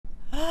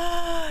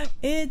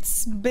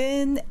It's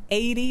been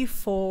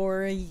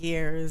 84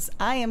 years.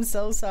 I am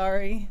so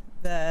sorry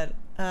that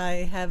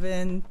I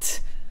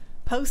haven't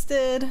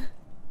posted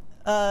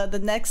the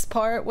next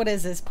part. What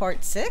is this,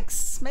 part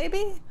 6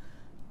 maybe?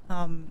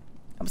 I'm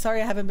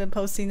sorry I haven't been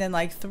posting in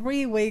like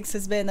 3 weeks.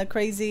 It's been a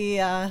crazy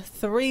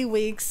 3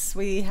 weeks.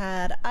 We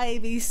had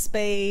Ivy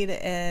Spade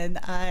and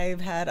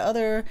I've had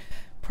other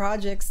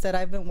projects that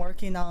I've been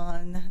working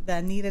on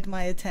that needed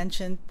my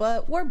attention,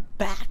 but we're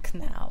back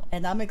now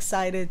and I'm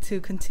excited to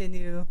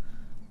continue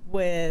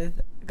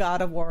with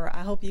God of War.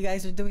 I hope you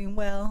guys are doing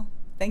well.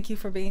 Thank you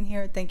for being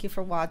here. Thank you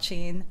for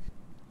watching.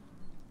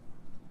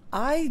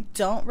 I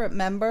don't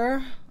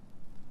remember.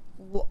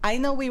 I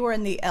know we were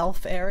in the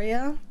elf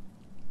area.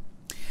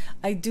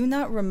 I do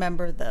not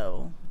remember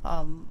though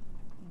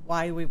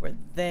why we were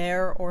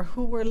there or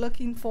who we're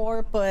looking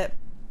for, but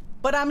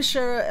I'm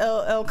sure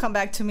it'll come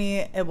back to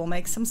me. It will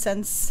make some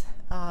sense.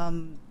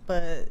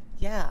 But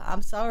yeah,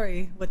 I'm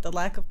sorry with the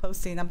lack of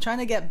posting. I'm trying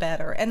to get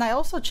better. And I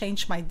also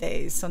changed my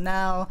days. So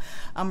now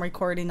I'm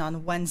recording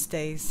on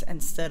Wednesdays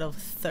instead of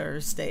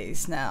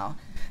Thursdays now.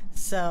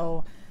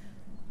 So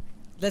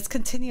let's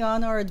continue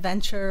on our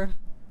adventure.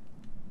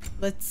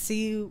 Let's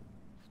see.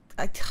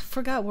 I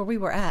forgot where we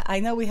were at. I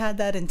know we had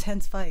that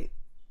intense fight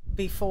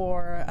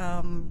before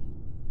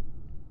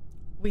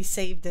we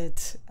saved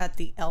it at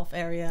the elf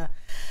area.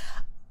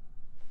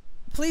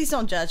 Please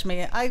don't judge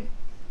me.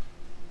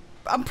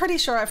 I'm pretty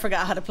sure I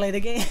forgot how to play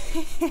the game.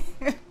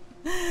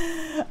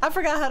 I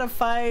forgot how to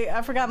fight.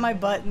 I forgot my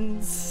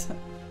buttons.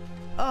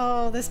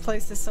 Oh, this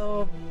place is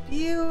so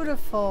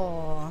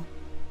beautiful.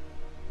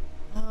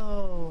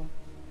 Oh.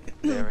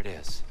 There it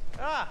is.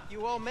 Ah,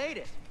 you all made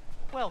it.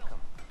 Welcome.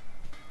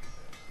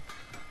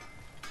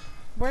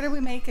 Where did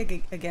we make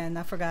it again?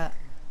 I forgot.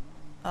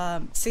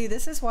 See,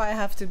 this is why I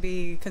have to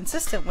be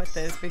consistent with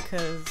this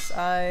because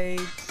I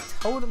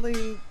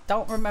totally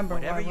don't remember.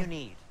 Whatever you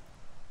need.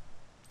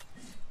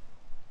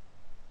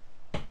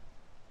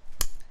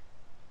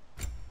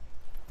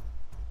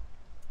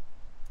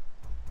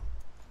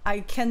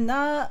 I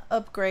cannot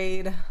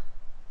upgrade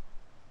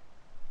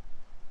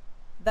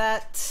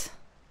that.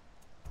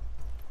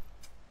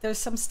 There's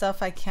some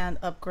stuff I can't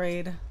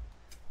upgrade.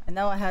 I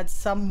know I had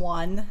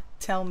someone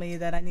tell me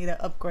that I need to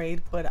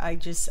upgrade, but I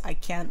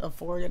can't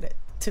afford it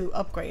to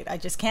upgrade. I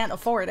just can't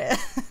afford it.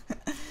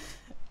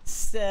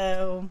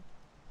 So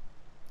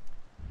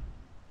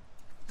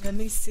let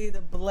me see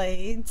the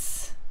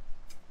blades.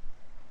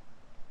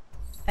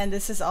 And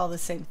this is all the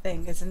same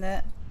thing, isn't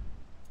it?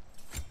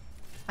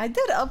 I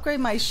did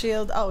upgrade my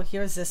shield. Oh,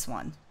 here's this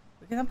one.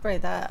 We can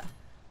upgrade that.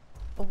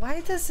 But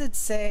why does it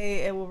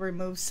say it will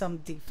remove some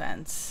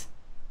defense?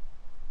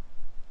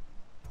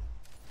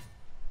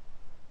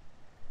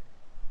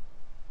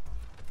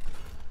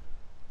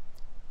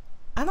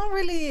 I don't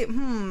really,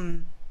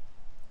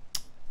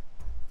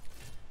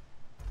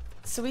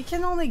 So we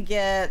can only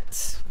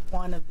get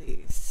one of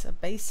these. A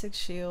basic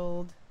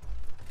shield.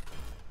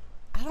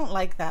 I don't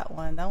like that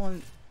one. That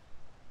one,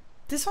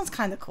 this one's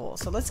kind of cool.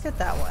 So let's get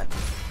that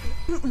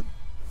one.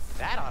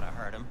 That ought to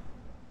hurt him.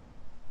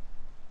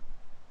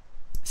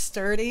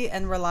 Sturdy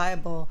and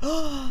reliable.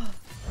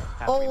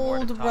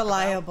 Old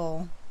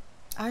reliable.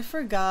 I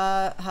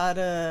forgot how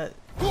to...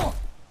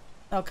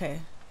 Okay.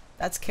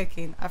 That's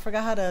kicking. I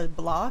forgot how to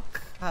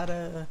block, how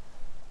to...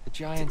 The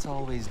giants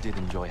always did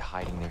enjoy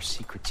hiding their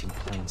secrets in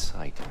plain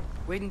sight.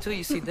 Wait until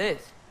you see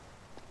this.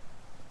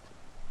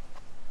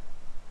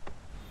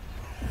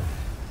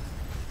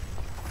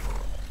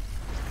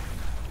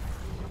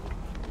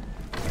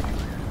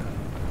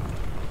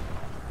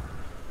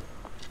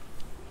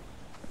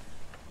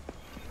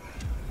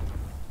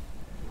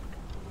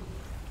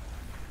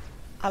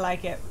 I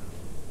like it.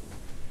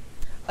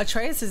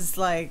 Atreus is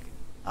like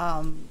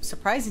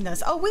surprising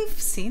us. Oh, we've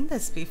seen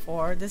this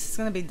before. This is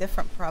gonna be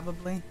different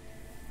probably.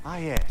 Ah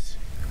yes.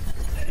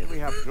 Here we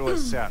have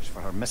Groa's search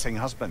for her missing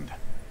husband.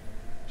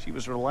 She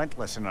was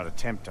relentless in her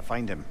attempt to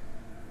find him.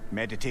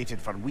 Meditated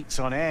for weeks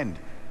on end.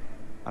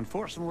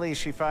 Unfortunately,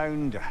 she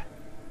found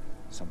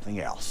something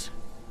else.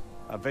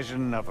 A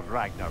vision of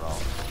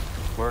Ragnarok.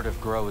 Word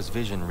of Groa's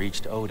vision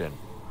reached Odin.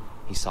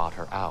 He sought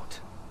her out,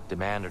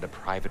 demanded a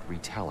private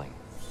retelling.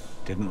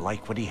 Didn't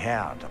like what he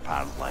heard,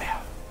 apparently.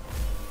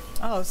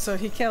 Oh, so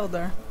he killed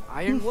her.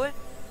 Ironwood?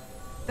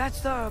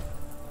 That's the...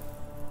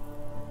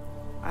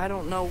 I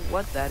don't know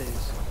what that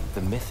is.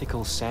 The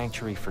mythical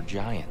sanctuary for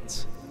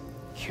giants.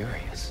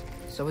 Curious.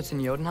 So it's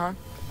in Jotunheim?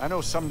 I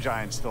know some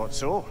giants thought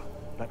so,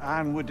 but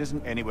Ironwood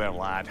isn't anywhere,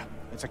 lad.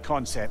 It's a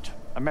concept,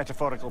 a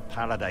metaphorical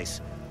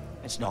paradise.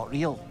 It's not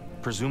real.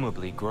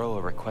 Presumably,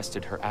 Groa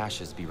requested her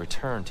ashes be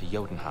returned to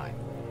Jotunheim,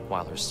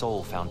 while her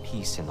soul found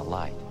peace in the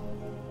light.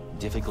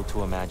 Difficult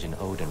to imagine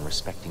Odin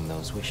respecting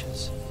those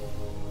wishes.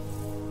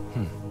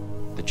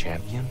 The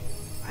champion?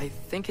 I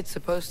think it's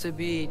supposed to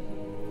be...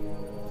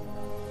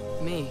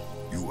 me.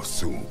 You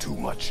assume too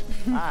much.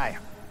 Aye.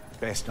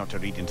 Best not to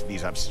read into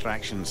these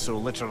abstractions so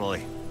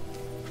literally.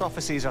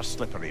 Prophecies are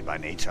slippery by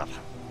nature.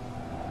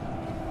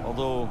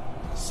 Although,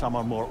 some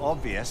are more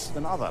obvious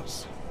than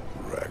others.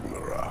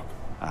 Ragnarok.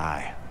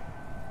 Aye.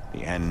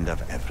 The end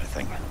of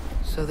everything.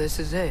 So this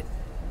is it.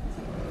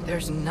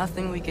 There's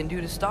nothing we can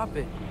do to stop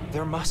it.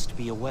 There must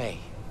be a way.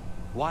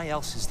 Why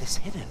else is this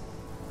hidden?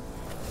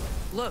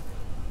 Look,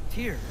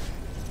 Tyr.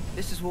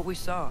 This is what we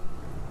saw.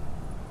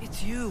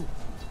 It's you,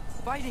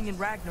 fighting in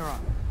Ragnarok.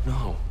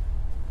 No.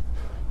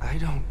 I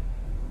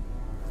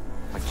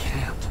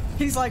can't.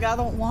 He's like, I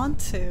don't want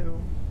to.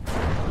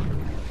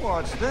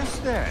 What's this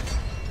then?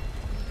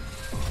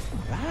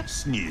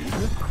 That's new.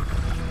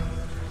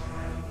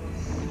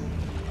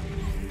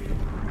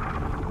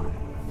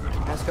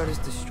 Asgard is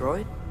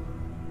destroyed?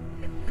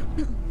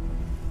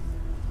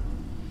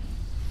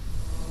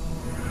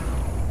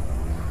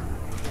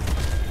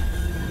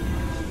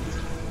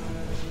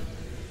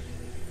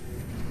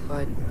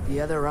 But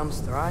the other realms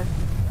thrive?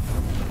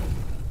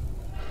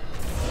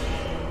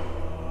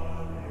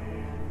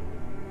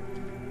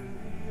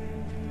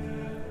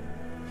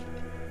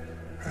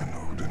 And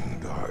Odin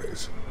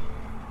dies.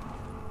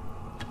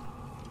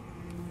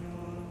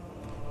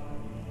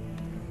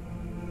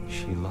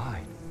 She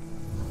lied.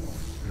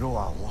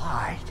 Roa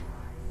lied.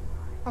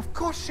 Of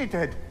course she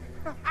did.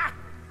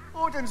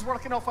 Odin's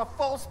working off a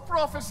false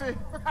prophecy.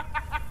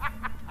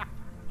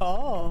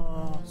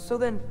 Oh. So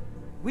then,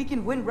 we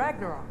can win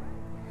Ragnarok.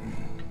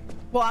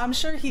 Well, I'm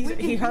sure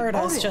he heard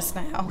us Odin. just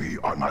now. We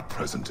are not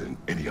present in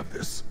any of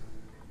this.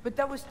 But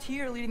that was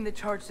Tyr leading the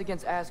charge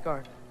against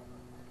Asgard.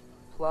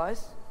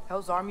 Plus,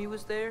 Hell's army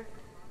was there.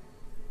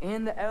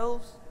 And the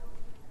elves.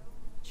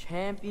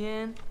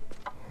 Champion.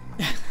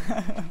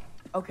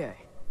 Okay.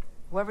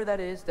 Whoever that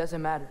is,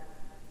 doesn't matter.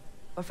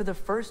 But for the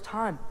first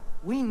time,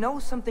 we know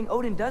something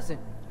Odin doesn't.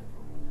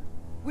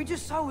 We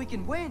just saw we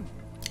can win.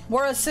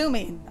 We're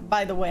assuming,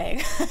 by the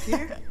way.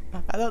 Tyr?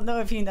 I don't know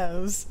if he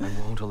knows. I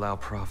won't allow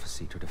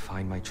prophecy to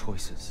define my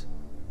choices.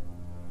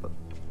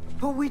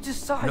 But we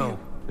just saw No, you.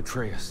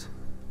 Atreus.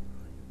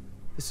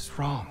 This is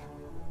wrong.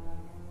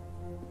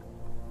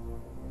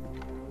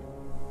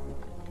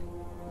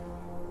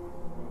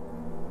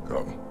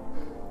 Come.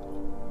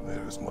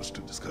 There is much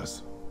to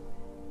discuss.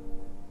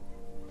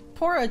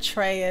 Poor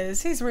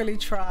Atreus, he's really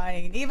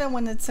trying. Even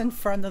when it's in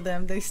front of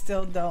them, they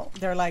still don't.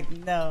 They're like,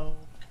 no.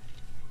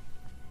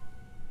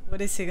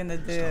 What is he gonna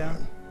do?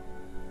 Time.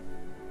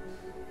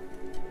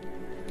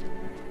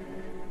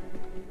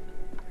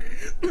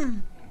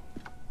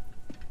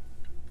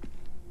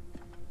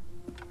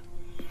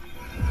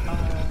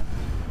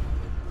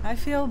 I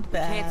feel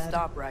bad. Can't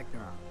stop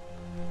Ragnarok.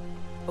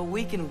 But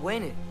we can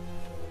win it.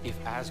 If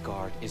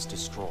Asgard is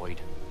destroyed,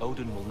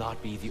 Odin will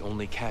not be the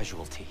only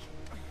casualty.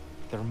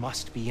 There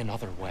must be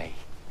another way.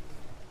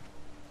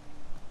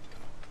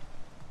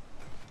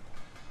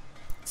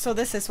 So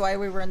this is why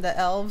we were in the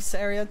elves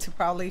area, to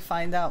probably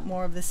find out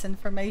more of this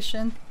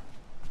information.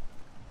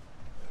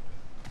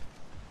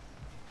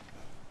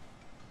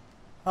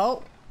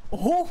 Oh,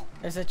 oh,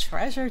 there's a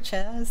treasure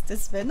chest.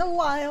 It's been a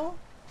while.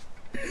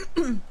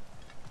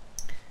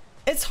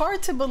 It's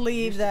hard to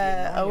believe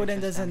that Odin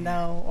doesn't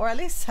know, or at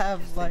least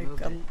have like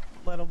a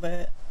little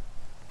bit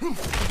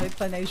of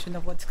explanation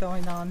of what's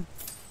going on.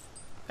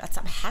 Got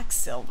some hack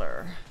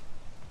silver.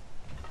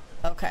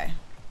 Okay.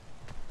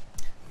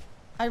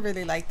 I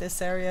really like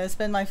this area. It's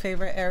been my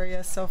favorite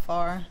area so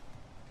far.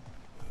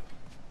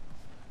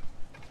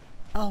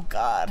 Oh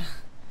god.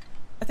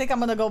 I think I'm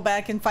gonna go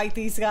back and fight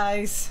these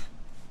guys.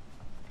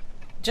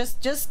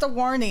 Just a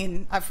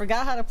warning. I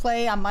forgot how to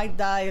play. I might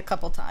die a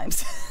couple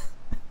times.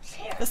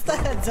 Just a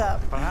heads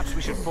up. Perhaps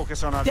we should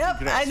focus on our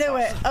Yep, egress I knew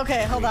it. first.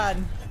 Okay, hold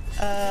on.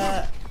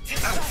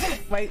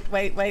 Wait.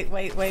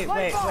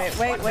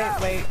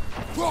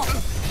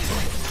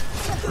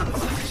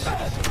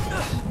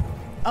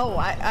 Oh,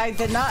 I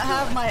did not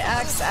have my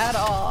axe at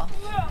all.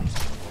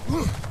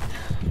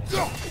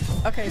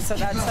 Okay, so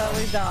that's how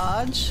we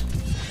dodge.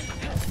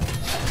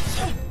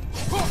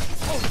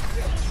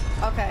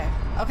 Okay.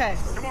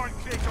 Come on,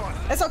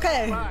 Kratos. It's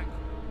okay.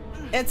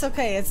 It's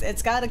okay.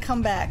 It's got to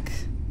come back.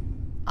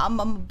 I'm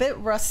a bit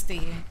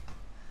rusty.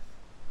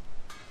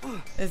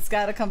 It's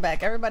got to come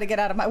back. Everybody get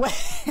out of my way.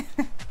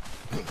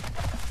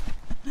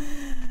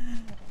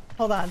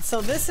 Hold on.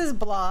 So this is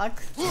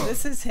block.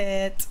 This is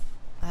hit.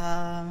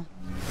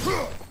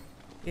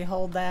 You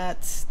hold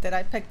that. Did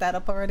I pick that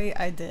up already?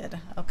 I did.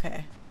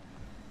 Okay.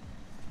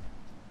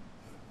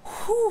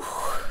 Whew.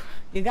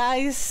 You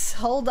guys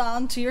hold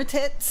on to your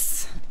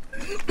tits.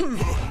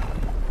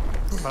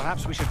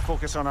 Perhaps we should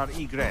focus on our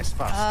egress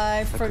first.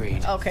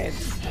 Agreed. Okay.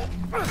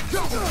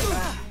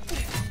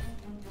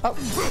 Oh.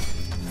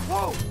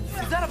 Whoa!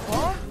 Is that a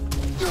bomb?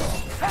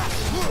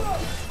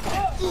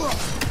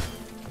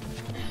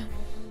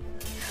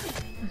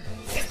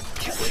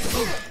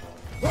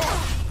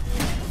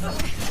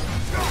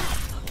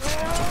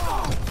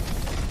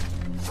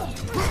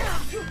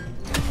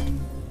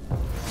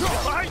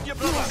 Behind you,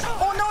 brother!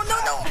 Oh no!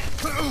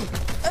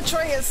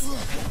 Atreus!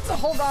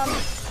 Hold on.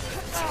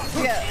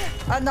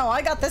 Yeah. No,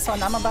 I got this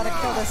one. I'm about to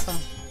kill this one.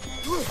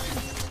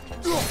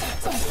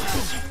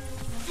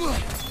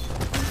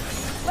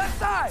 Left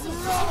side!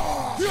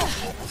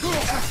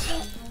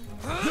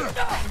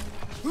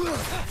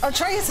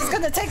 Atreus is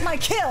gonna take my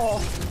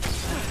kill!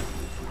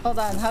 Hold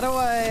on, how do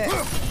I...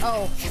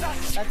 Oh,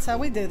 that's how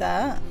we do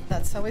that.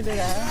 That's how we do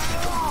that.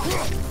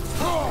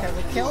 Okay,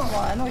 we killed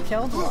one, we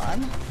killed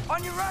one.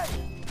 On your right!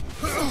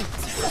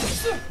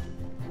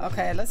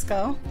 Okay, let's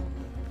go.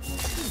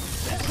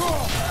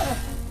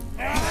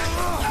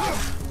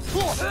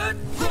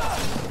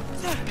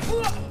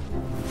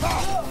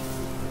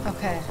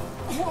 Okay.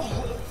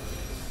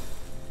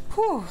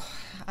 Whew.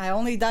 I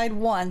only died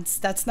once.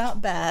 That's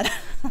not bad.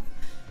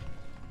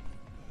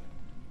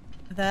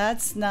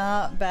 That's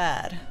not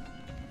bad.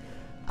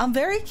 I'm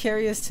very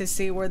curious to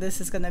see where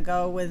this is gonna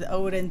go with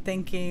Odin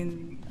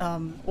thinking,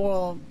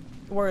 well,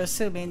 we're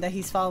assuming that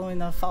he's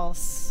following a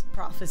false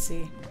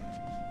prophecy.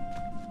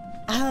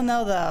 I don't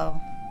know though.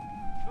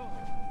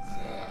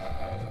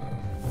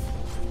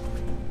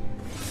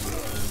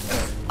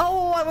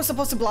 Oh, I was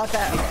supposed to block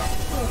that.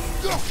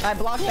 I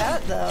blocked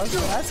that though, so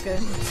that's good.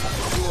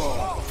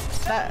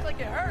 That, Like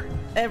it hurt.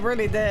 it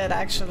really did,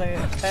 actually. It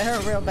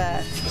hurt real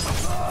bad.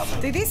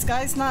 Did these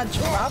guys not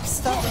drop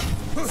stuff,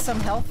 some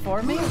health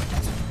for me?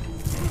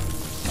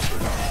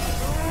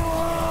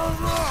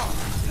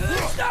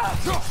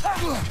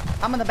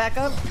 I'm gonna back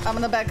up. I'm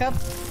gonna back up.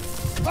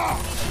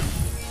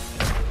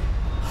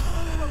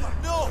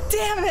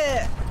 Damn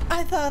it!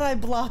 I thought I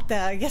blocked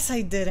that. I guess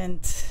I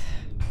didn't.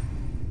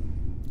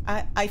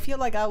 I feel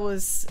like I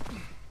was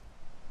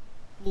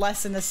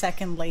less than a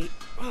second late.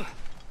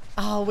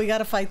 Oh, we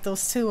gotta fight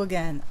those two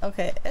again.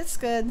 Okay, it's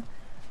good.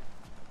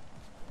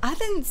 I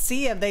didn't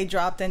see if they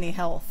dropped any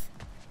health.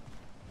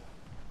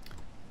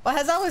 Well,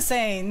 as I was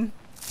saying,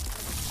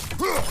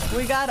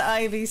 we got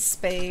Ivy's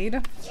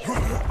spade.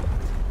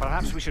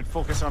 Perhaps we should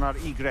focus on our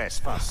egress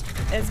first.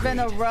 It's been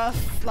a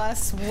rough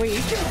last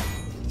week.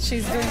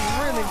 She's doing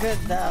really good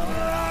though.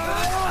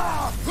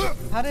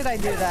 How did I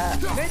do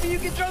that? Maybe you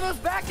can throw those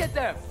back at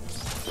them.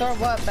 Throw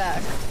what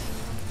back?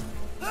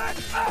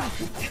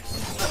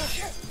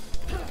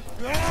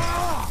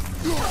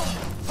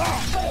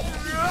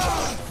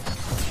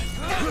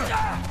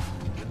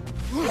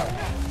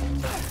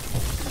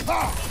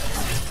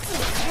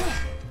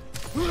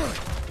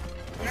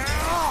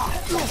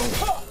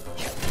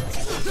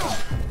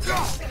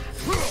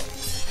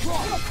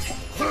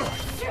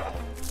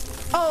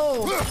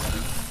 Oh!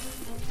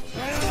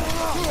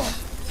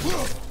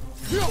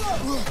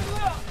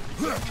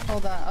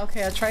 Hold on.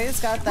 Okay, Atreus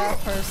got that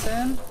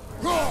person.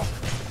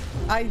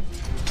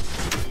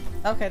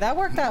 Okay, that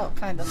worked out,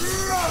 kind of.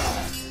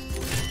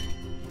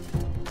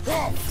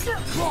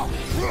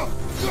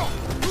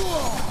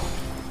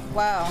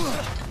 Wow.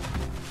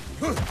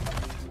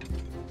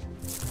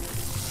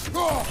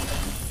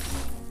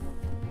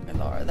 Let me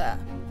lower that.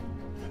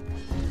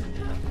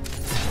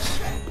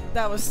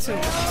 That was too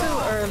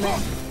early.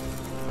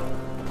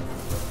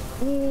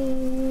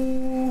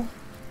 Ooh.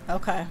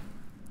 Okay.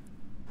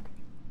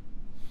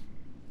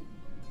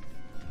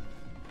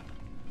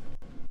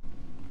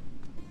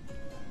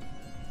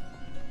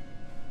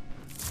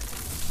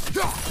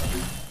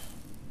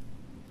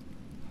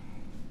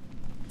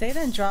 They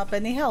didn't drop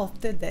any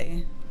health, did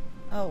they?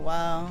 Oh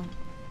wow.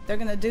 They're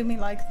gonna do me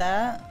like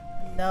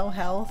that? No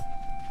health.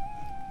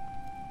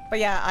 But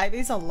yeah,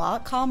 Ivy's a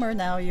lot calmer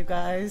now, you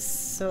guys.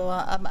 So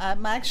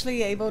I'm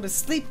actually able to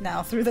sleep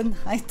now through the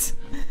night.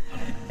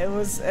 It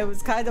was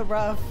kind of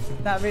rough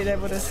not being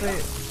able to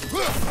sleep.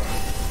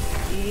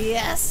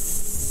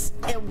 Yes,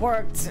 it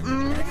worked.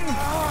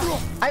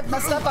 I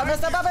messed up.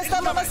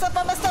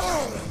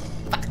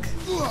 Fuck.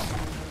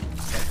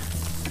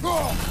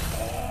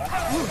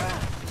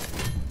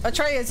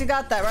 Atreus, you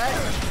got that, right?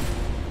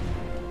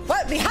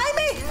 What? Behind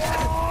me?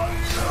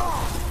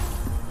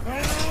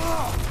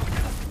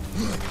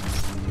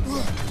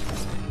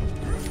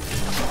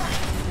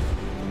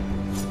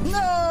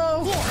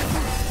 No!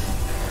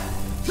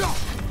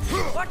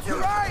 Watch your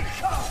right!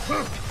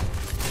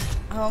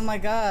 Oh my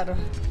god.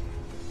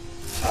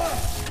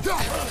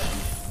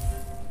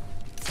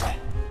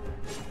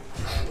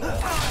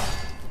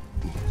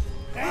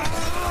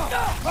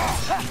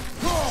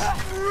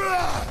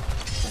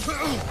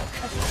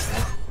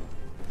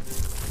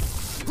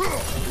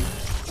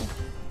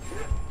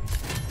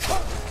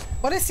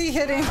 What is he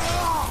hitting?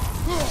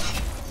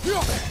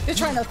 You're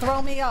trying to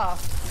throw me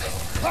off.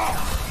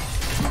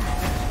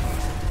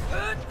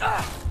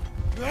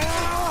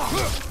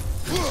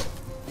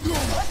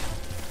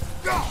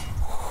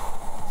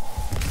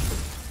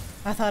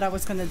 I thought I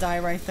was gonna die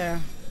right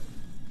there.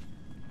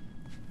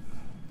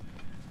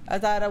 I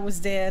thought I was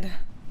dead.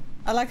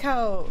 I like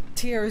how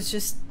Tyr is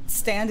just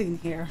standing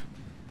here.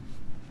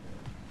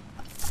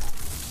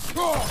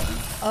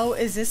 Oh,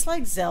 is this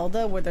like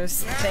Zelda where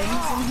there's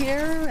things in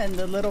here and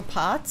the little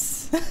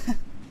pots?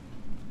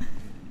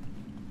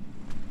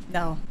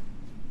 No.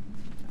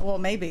 Well,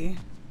 maybe.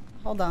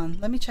 Hold on,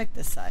 let me check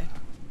this side.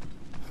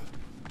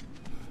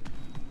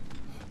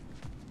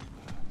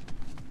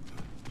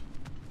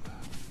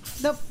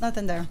 Nope,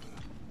 nothing there.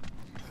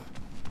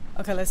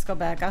 Okay, let's go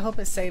back. I hope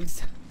it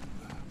saves.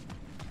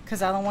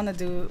 Because I don't want to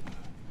do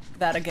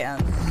that again.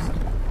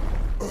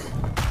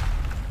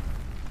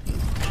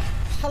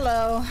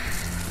 Hello.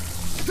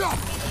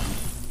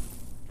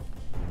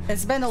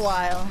 It's been a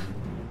while.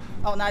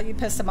 Oh, now you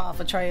pissed him off,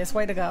 Atreus.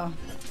 Way to go.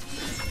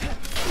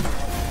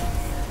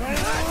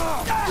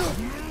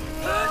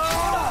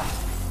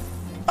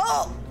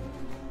 Oh!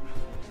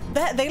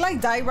 They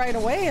like die right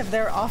away if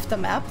they're off the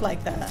map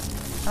like that.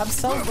 I'm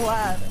so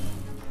glad.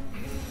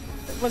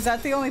 Was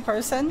that the only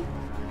person?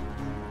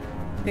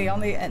 The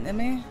only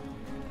enemy?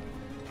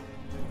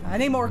 I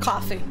need more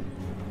coffee.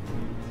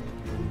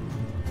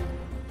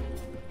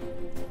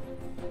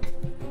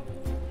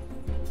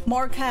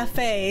 More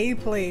cafe,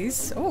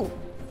 please. Ooh.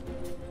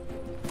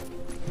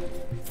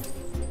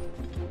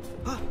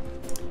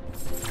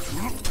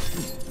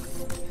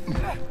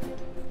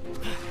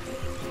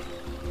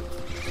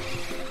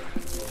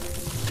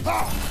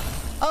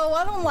 Oh,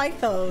 I don't like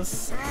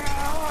those.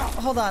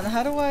 Hold on,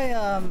 how do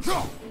I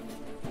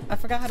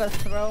forgot how to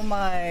throw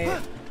my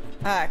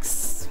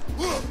axe.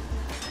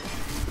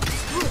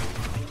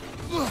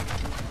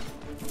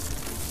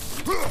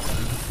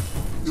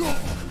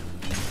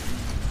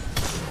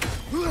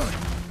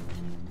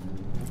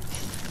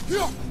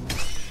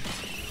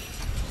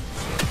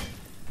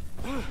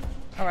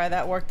 Alright,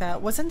 that worked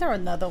out. Wasn't there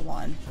another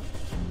one?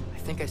 I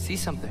think I see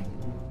something.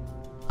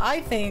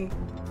 I think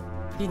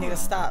you need to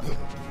stop.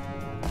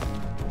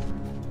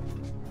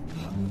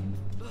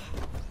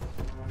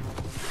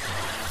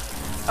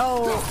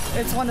 Oh,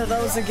 it's one of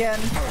those again.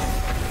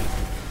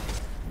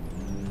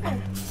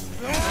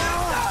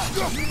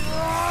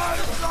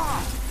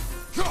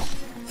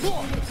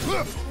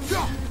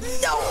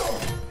 No!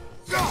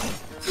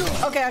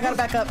 Okay, I gotta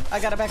back up. I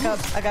gotta back up.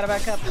 I gotta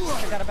back up.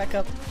 I gotta back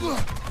up.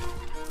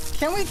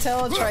 Can we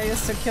tell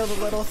Atreus to kill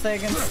the little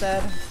thing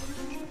instead?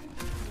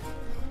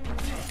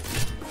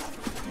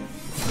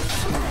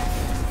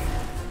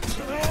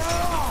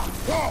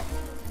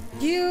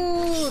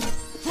 You...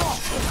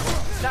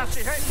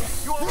 Nasty, hey,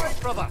 you alright,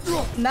 brother?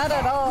 Not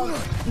at all.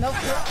 Nope.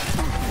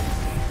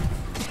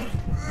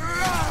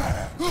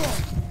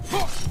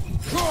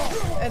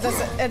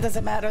 It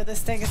doesn't matter. This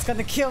thing is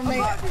gonna kill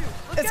me.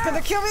 It's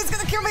gonna kill me. It's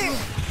gonna kill me.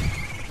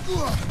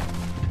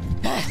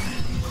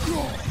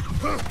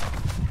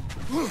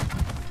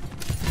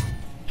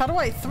 How do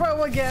I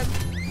throw again?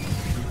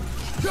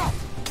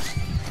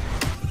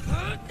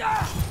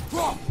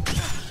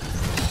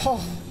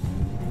 Oh.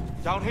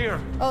 Down here.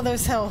 Oh,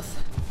 there's health.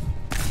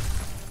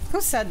 Who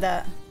said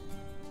that?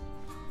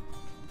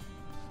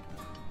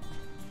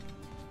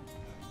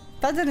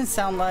 That didn't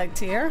sound like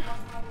Tyr.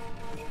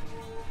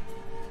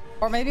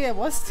 Or maybe it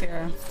was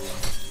Tyr.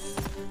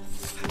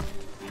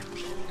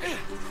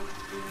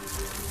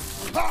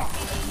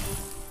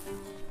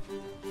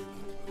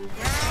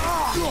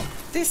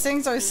 These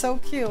things are so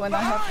cute and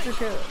I have to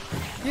kill.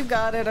 You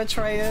got it,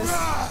 Atreus.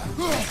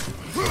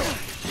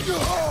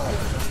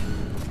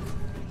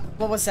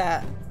 What was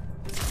that?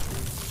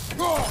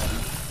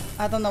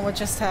 I don't know what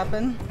just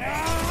happened.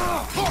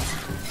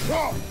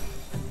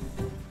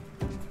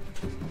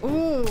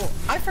 Ooh,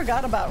 I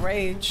forgot about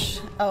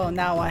rage. Oh,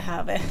 now I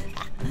have it.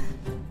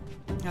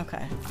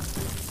 Okay.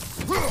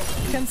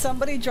 Can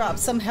somebody drop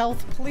some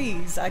health,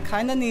 please? I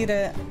kind of need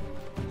it.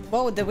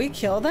 Whoa, did we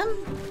kill them?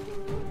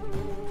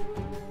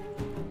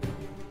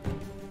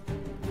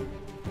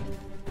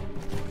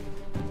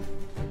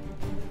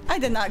 I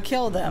did not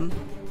kill them.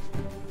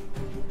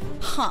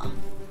 Huh.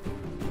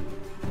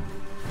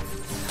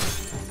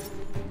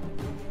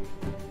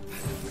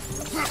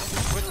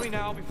 Quickly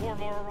now before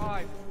more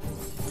arrive.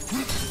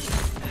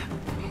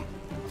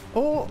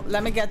 Oh,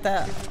 let me get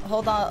that.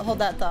 Hold on, hold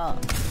that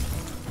thought.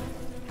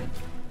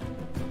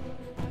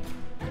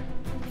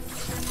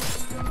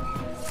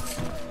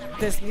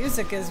 This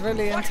music is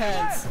really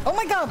intense. Oh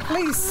my god,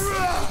 please!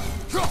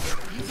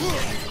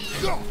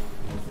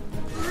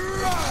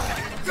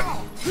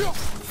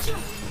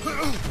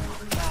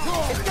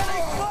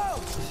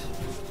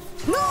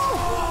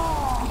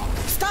 No!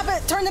 Stop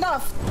it! Turn it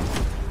off!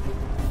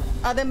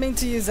 I didn't mean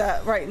to use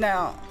that right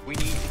now. We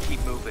need to keep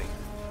moving.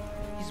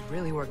 He's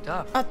really worked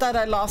up. I thought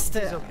I lost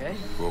it. He's okay.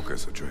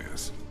 Focus,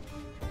 Atreus.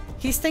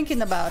 He's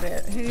thinking about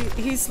it.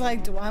 He's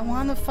like, do I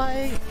want to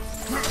fight?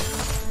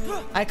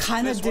 I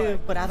kind of do,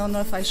 but I don't know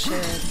if I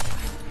should.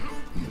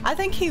 I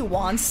think he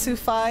wants to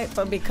fight,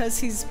 but because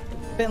he's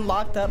been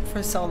locked up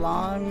for so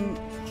long,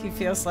 he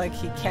feels like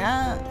he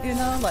can't, you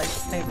know? Like,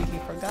 maybe he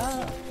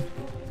forgot.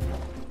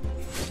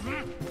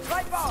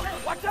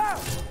 Watch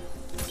out!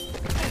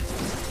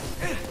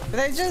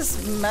 They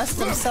just messed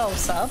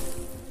themselves up.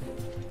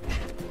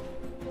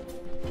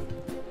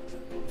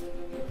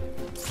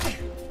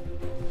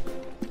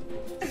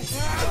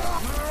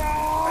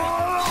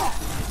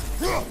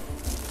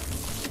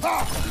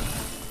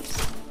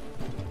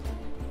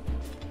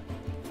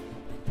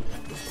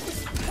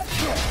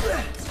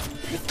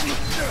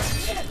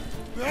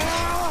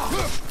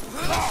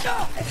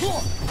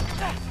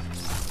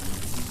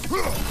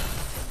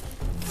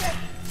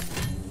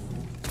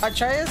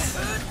 Atreus?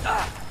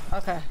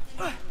 Okay.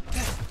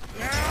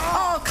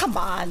 Oh, come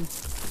on.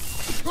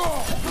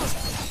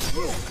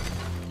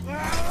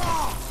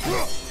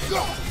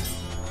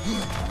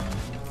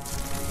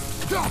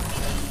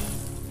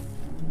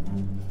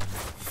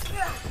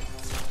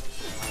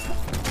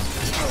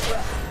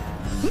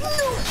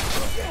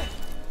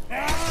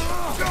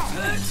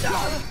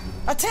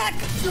 Attack!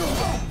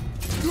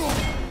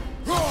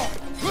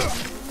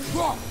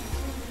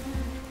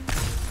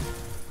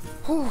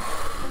 Whew.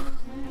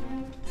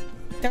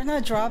 They're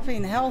not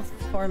dropping health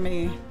for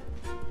me.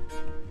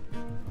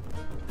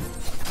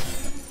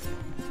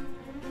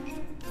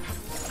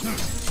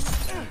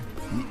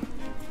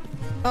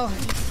 Oh,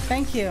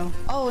 thank you.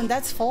 Oh, and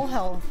that's full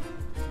health.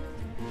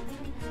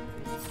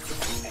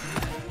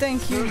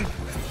 Thank you.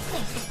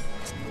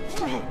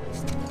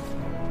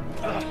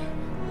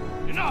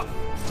 Enough!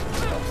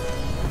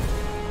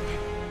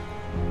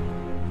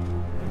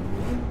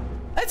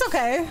 It's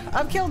okay.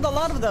 I've killed a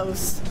lot of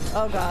those.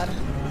 Oh god.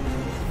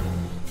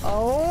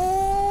 Oh.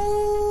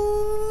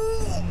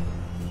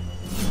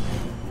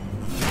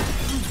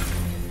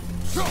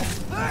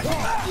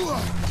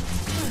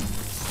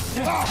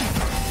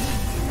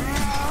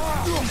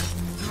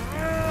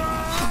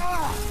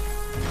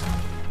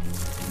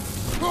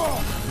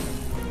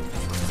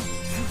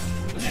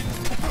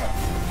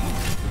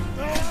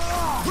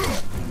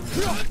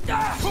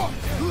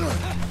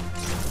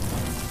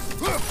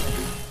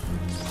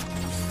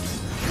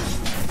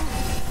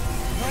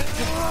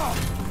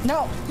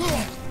 No.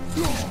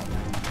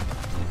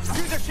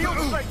 Use a shield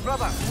strike,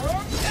 brother.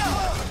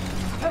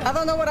 I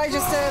don't know what I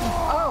just did.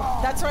 Oh,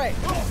 that's right.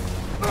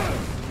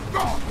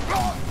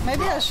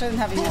 Maybe I shouldn't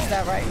have used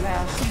that right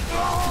now.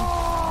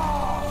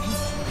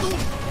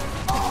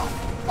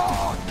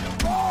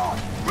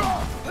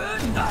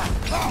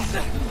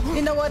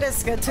 You know what?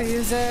 It's good to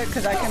use it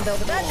because I can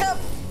build it back up.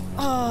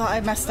 Oh,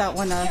 I messed that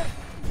one up.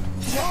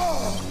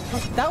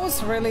 That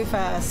was really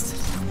fast.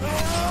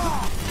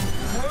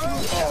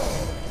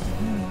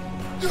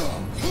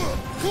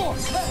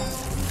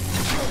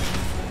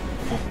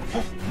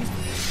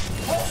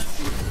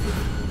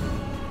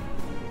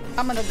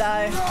 I'm gonna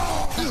die.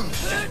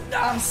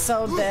 I'm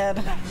so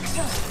dead.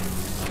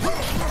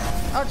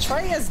 Oh,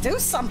 Atreus, do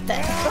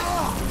something!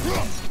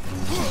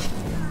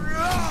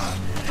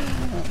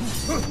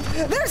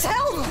 There's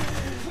help!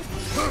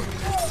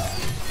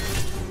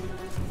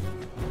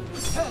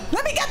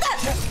 Let me get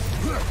that!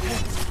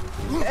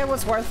 It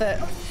was worth it.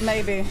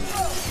 Maybe.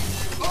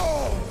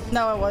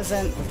 No, it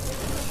wasn't.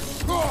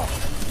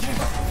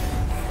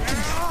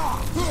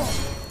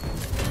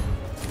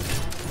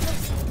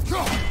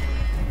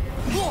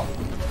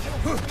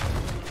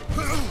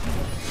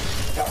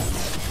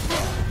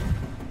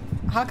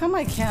 How come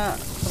I can't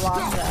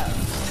block that?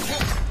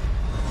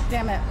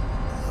 Damn it.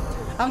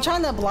 I'm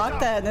trying to block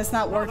that and it's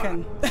not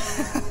working.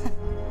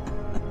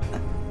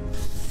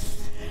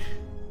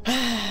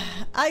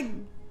 I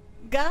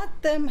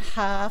got them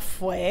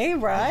halfway,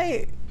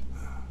 right?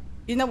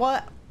 You know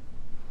what?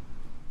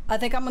 I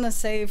think I'm gonna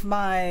save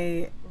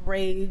my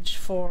rage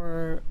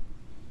for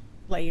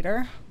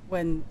later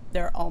when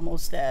they're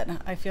almost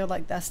dead. I feel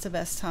like that's the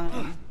best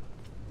time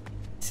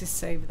to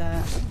save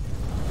that.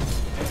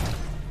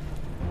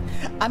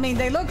 I mean,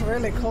 they look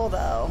really cool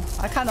though.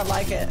 I kind of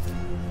like it.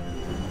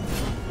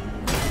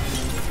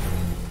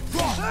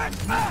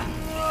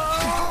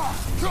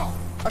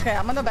 Okay,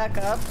 I'm gonna back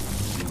up.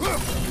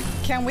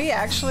 Can we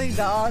actually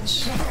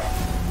dodge?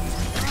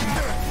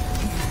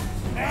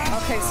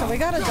 Okay, so we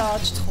gotta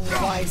dodge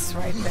twice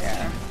right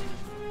there.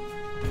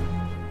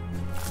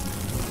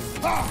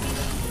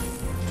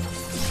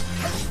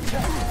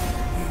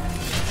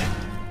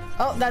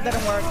 Oh, that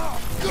didn't work.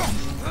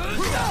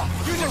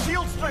 Use a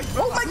shield strike.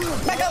 Oh my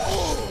god, back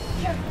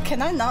up!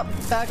 Can I not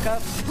back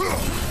up?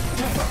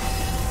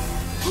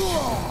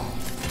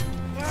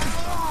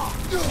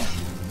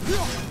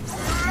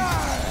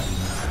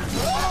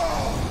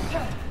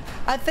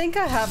 I think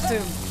I have to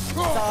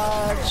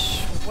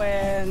dodge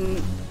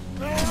when...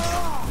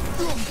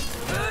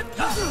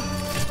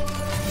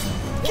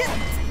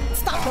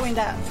 Stop doing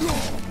that!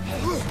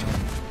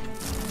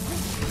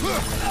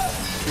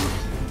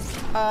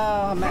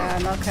 Oh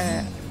man,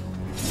 okay.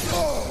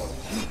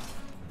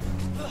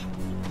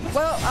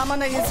 Well, I'm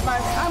gonna use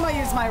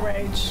my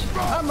rage.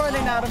 I'm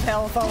running out of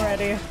health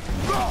already.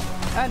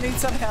 I need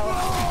some help.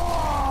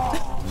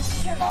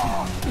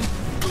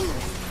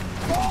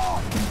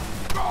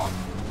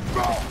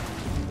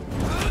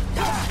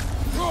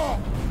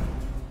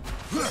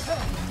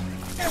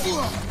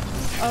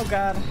 Oh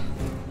god.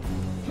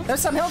 There's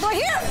some health right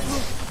here!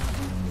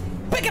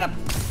 Pick it up!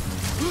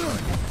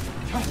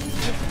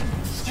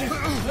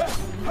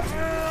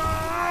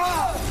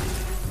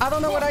 I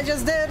don't know what I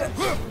just did.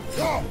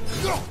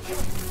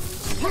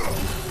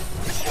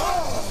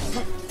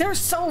 They're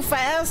so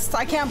fast.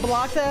 I can't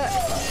block that.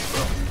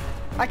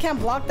 I can't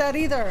block that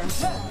either.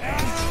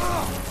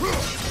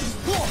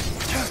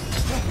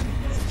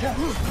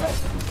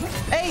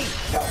 Hey,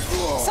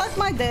 suck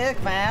my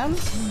dick, man.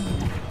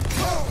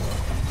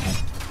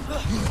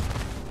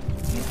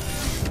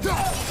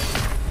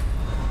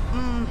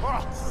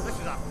 This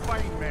is a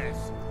fine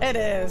mess. It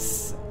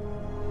is.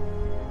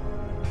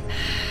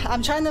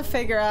 I'm trying to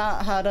figure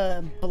out how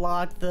to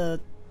block the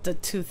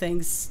two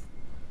things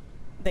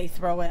they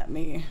throw at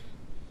me,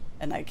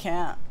 and I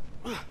can't.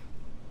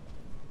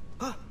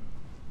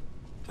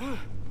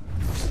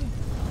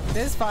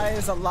 This fight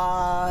is a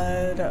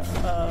lot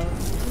of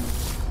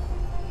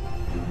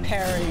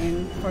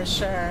parrying for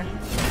sure.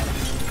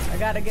 I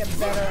gotta get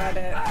better at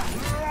it.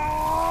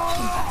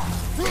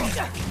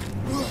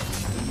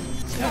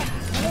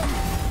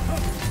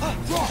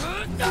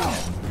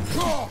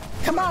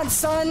 Come on,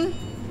 son!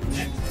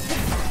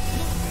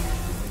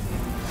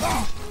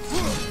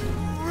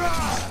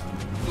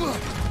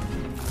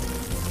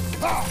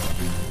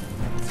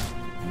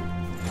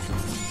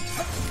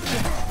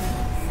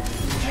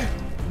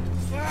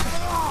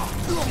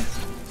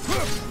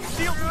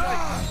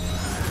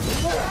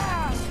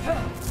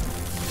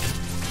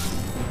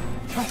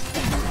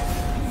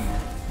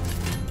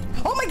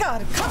 Oh my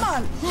god, come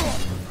on!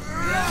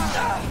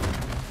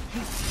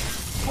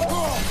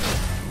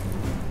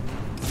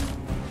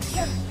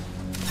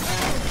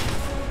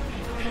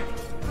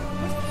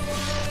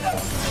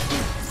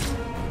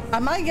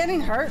 Am I getting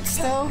hurt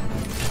still?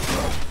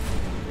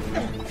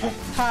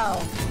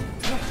 How?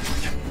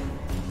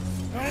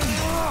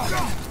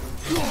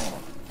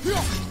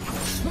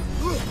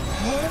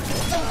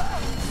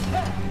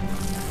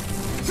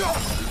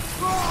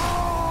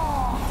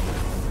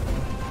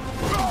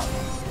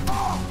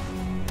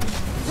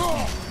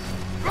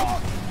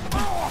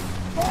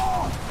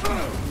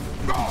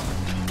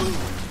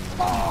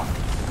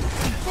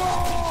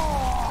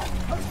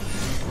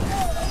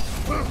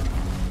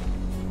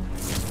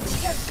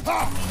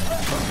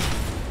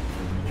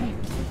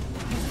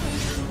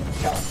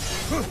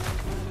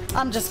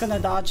 I'm just gonna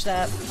dodge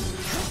that.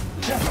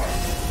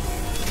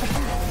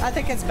 I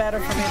think it's better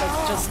for me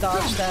to just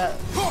dodge that.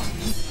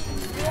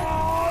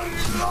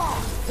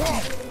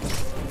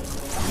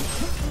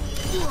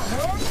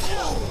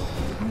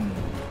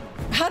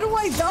 How do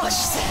I dodge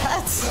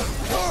that?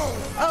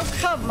 Oh,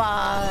 come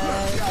on.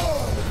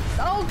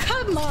 Oh,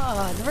 come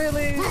on.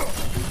 Really?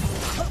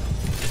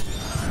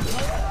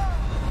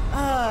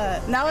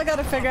 Now I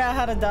gotta figure out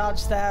how to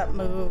dodge that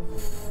move.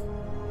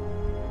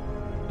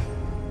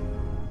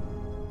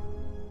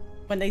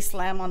 When they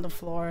slam on the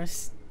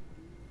floors.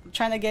 I'm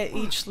trying to get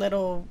each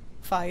little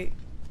fight.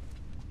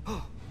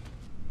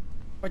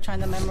 We're trying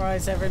to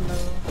memorize every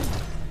move.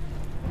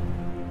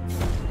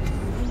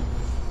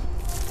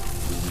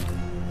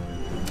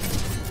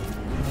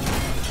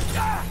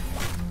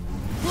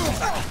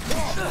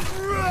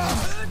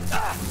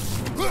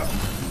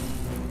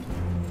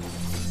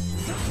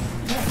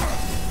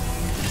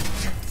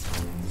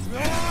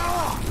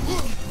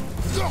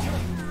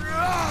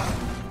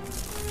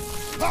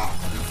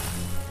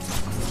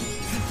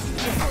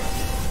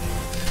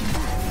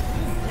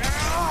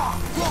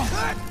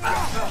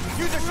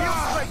 Use a shield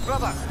strike,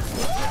 brother.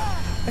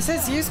 It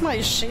says use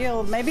my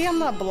shield. Maybe I'm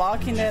not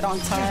blocking it on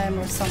time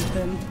or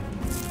something.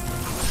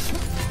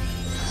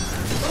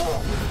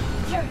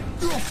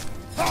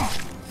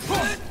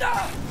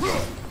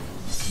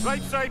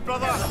 Right side,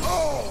 brother.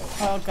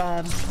 Oh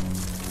god.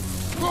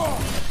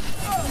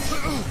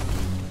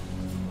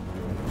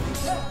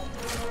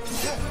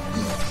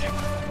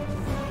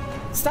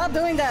 Stop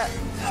doing that!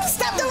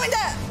 Stop doing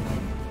that!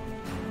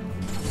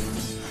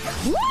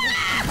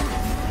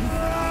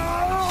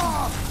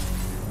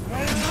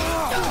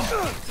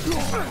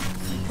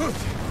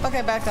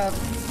 Okay, back up.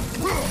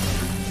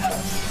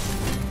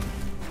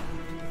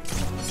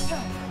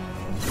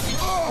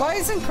 Why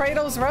isn't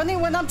Kratos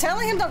running when I'm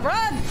telling him to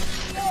run?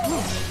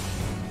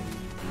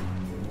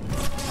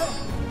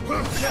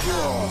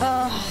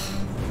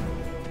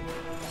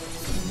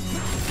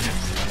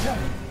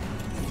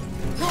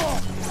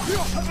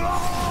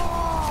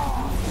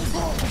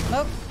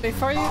 Nope,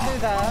 before you do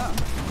that.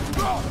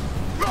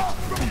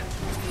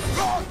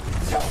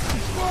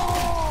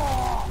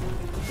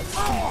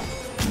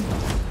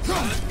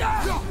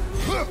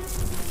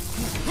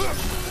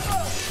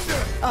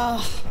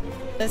 Oh,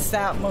 it's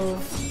that move.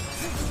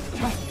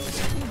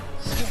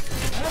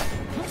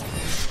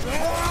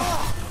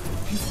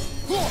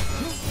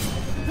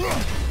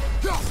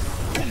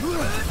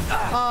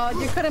 Oh,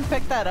 you couldn't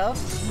pick that up?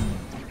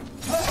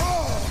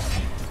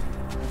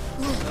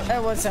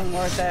 It wasn't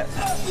worth it.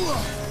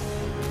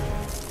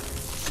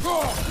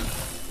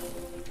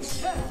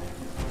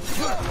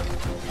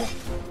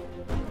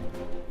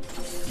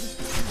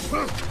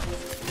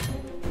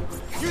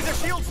 Use a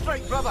shield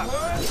strike, brother.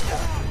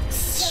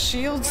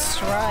 Shield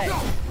strike.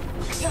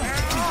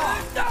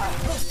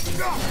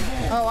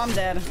 Oh, I'm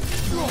dead.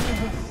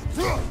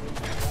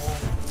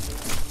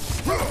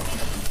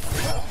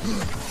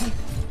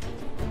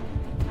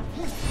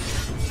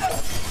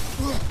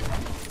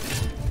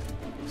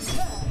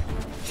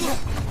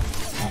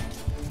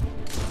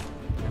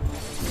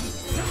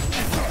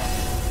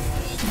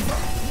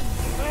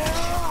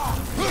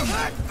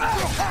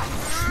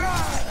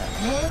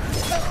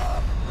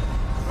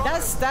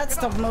 That's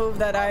the move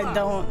that I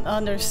don't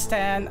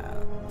understand.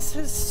 This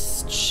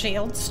is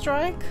shield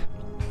strike?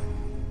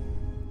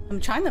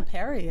 I'm trying to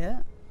parry it.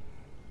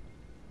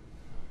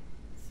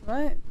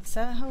 What? Is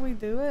that how we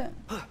do it?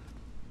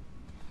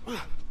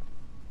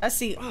 That's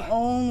the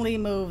only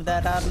move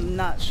that I'm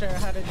not sure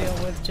how to deal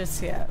with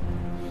just yet.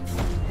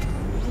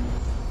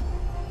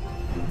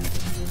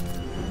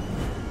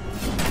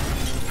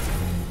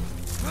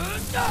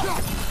 Strike,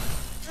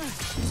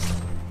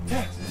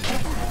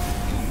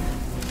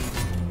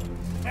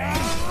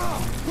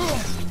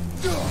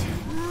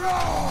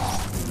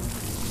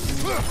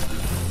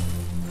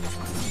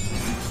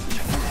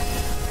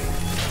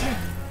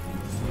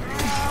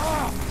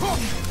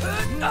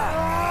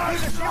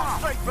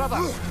 brother!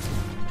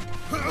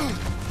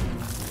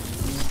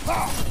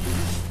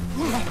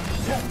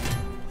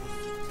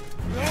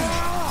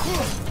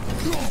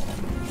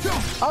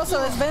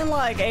 Also, it's been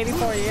like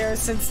 84 years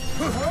since...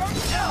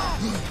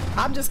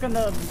 I'm just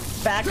gonna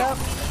back up.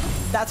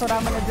 That's what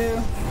I'm gonna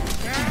do.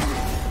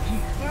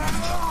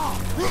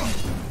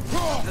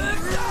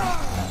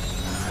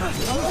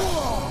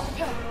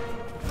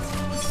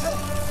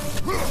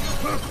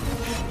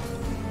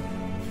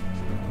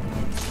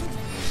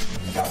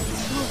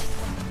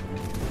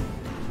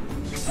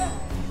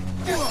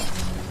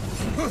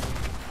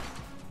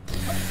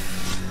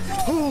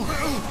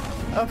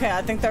 Okay,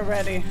 I think they're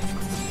ready.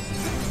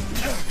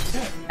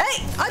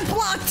 Hey, I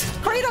blocked!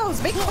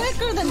 Kratos, be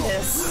quicker than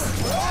this!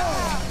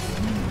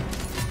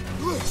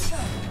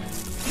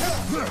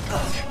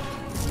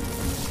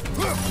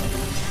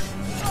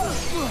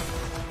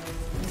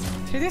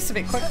 He needs to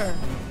be quicker.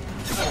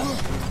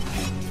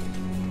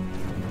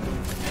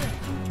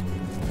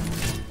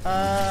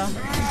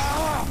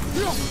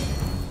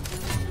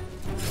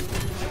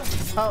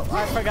 Oh,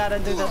 I forgot to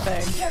do the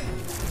thing.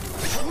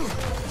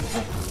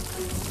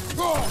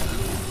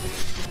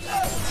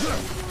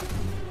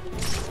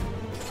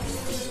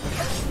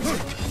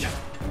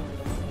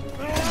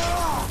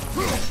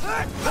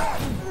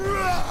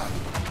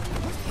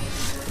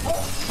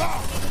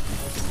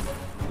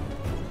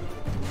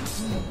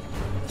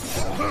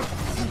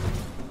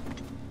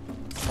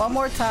 One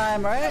more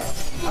time, right?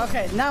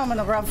 Okay, now I'm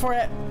gonna run for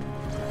it.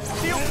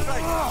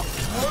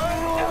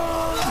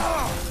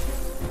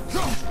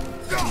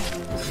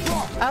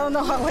 I don't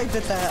know how I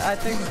did that. I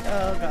think,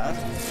 oh god.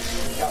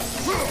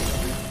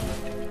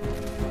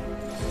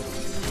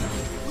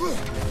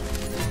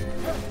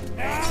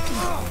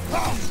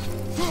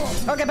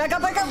 Okay, back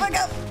up, back up, back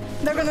up!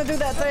 They're gonna do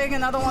that thing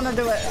and I don't want to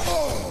do it.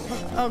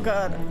 Oh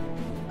god.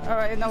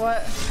 Alright, you know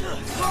what?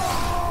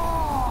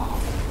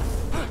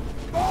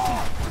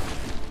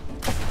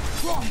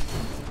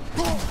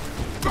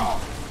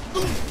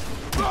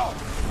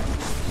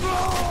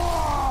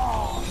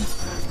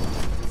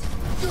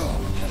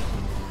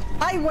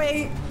 I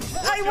wait!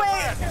 I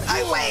wait!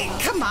 I wait!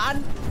 Come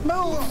on!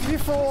 Move, you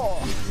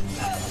fool!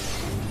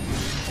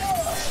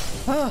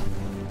 No!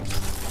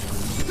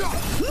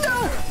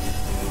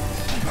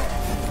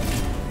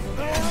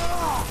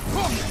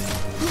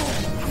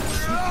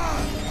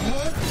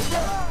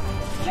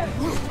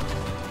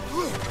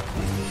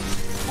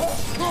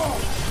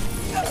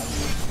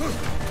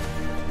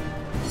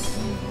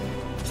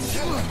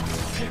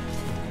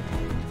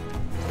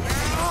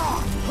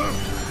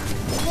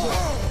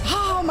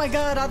 Oh my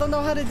god, I don't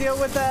know how to deal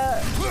with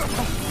that.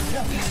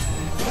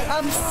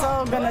 I'm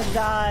so gonna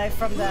die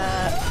from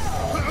that.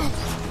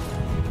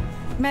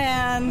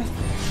 Man.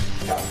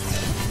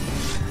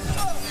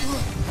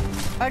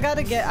 I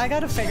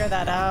gotta figure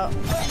that out.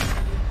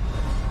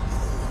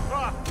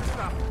 Just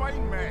a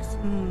fine mess.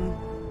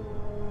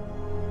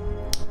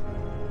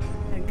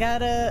 I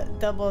gotta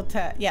double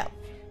tap. Yeah.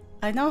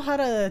 I know how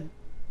to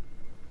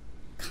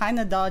kind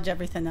of dodge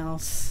everything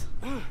else.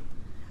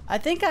 I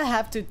think I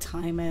have to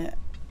time it.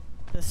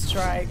 The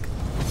strike.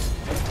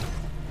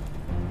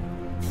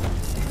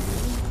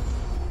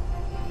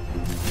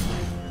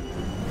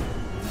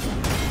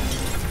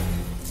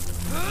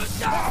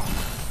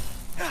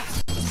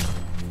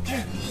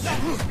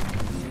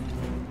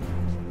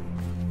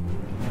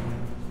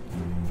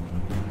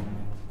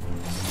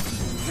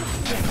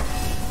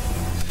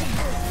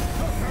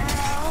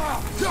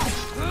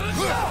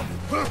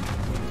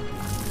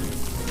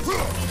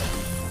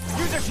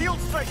 Use a shield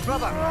strike,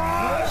 brother.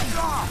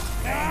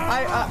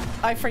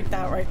 I freaked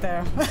out right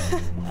there.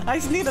 I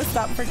just need to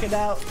stop freaking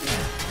out.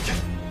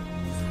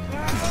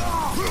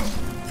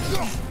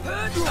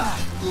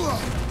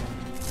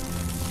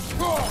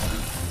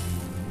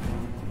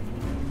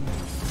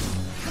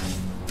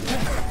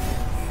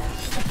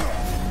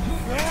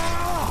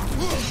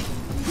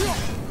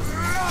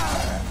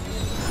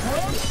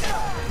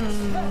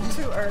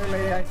 Too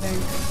early, I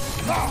think.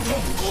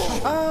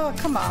 Oh,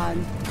 come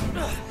on.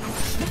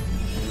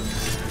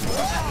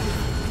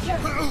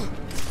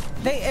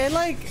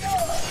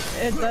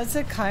 It does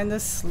it kind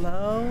of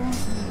slow.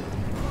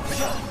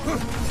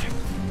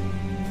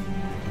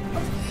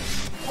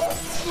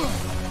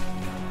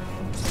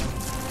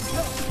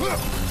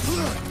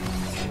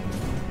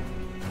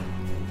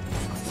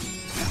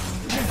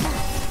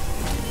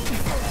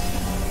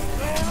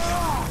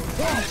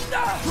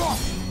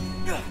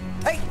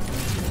 Hey!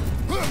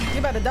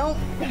 You better don't.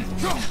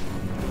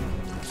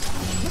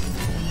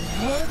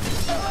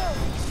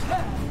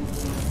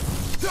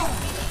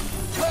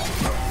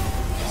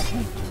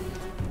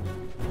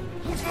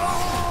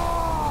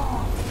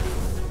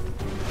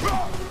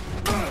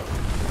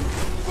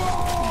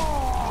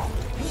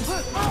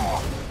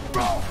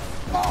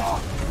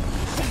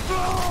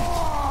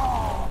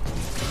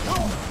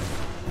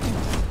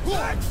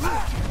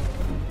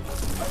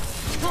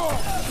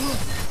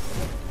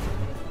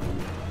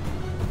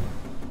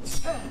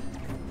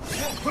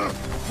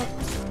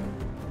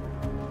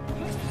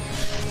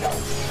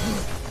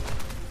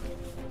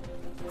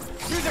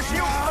 Use a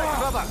shield strike,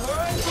 brother!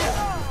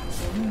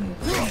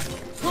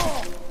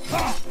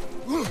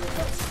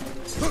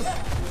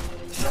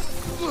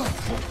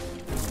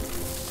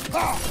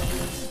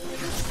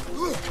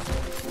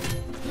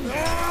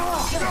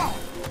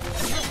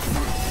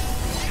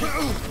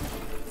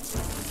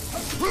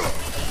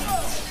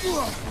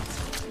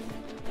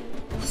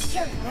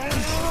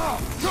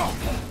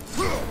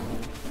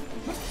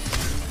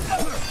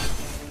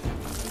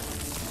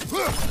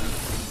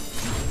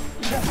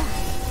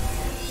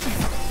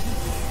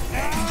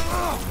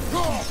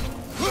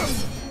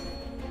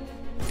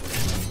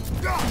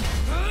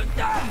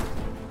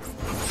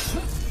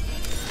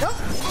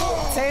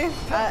 Oh, see?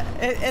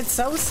 It's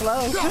so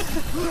slow.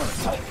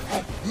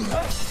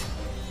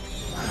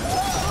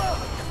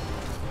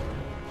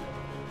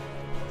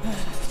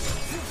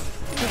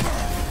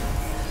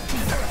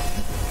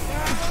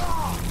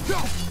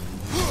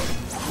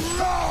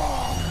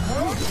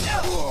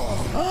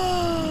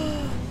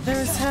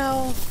 There's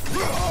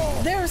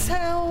health. There's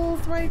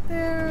health right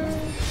there.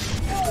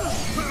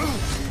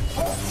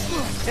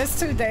 It's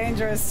too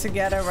dangerous to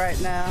get it right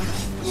now.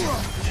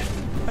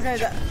 Okay,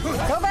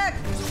 go back.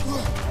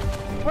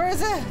 Where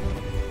is it?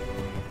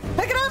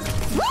 Pick it up.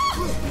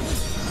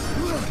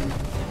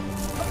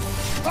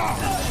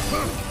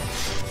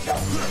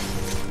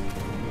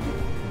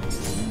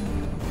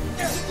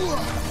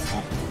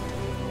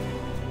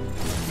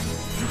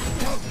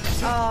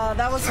 Oh,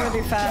 that was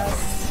really fast.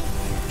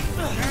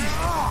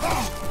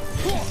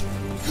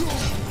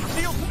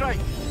 Shield strike!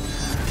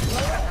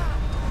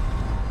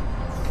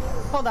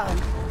 Hold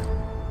on.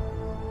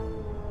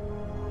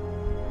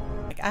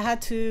 I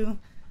had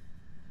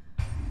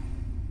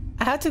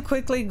to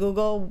quickly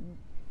Google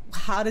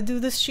how to do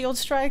this shield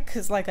strike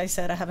because, like I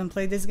said, I haven't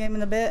played this game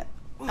in a bit.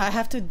 I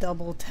have to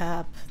double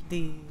tap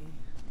the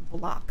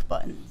block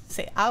button.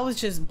 See, I was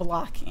just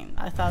blocking.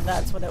 I thought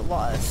that's what it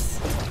was.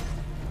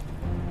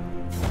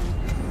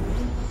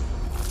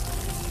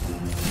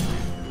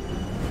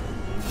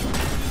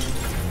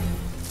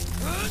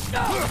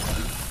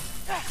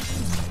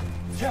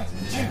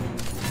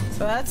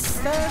 So that's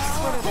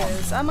what it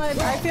is.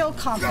 I feel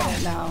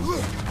confident now.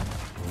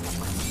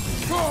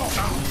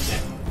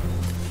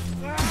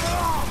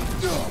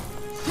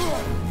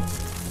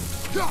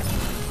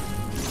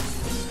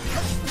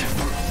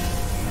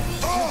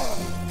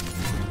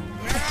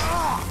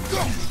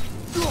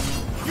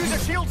 Use a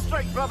shield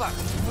strike, brother!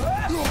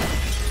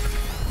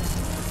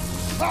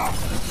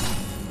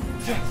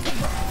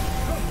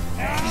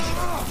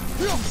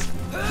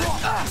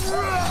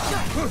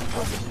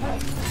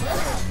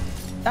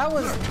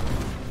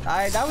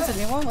 That was a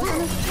new one,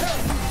 wasn't it?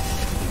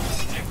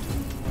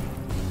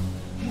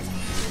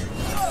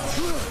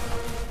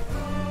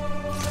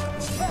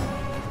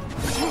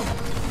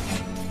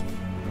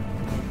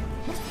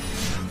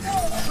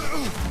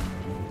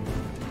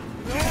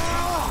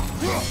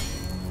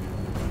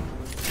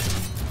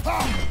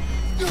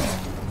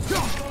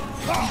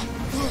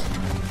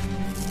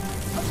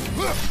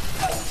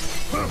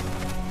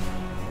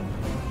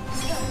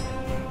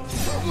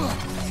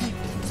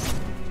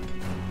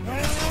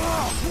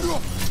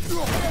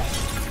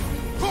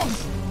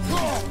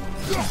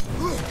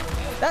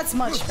 That's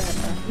much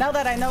better. Now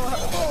that I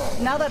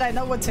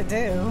know what to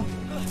do.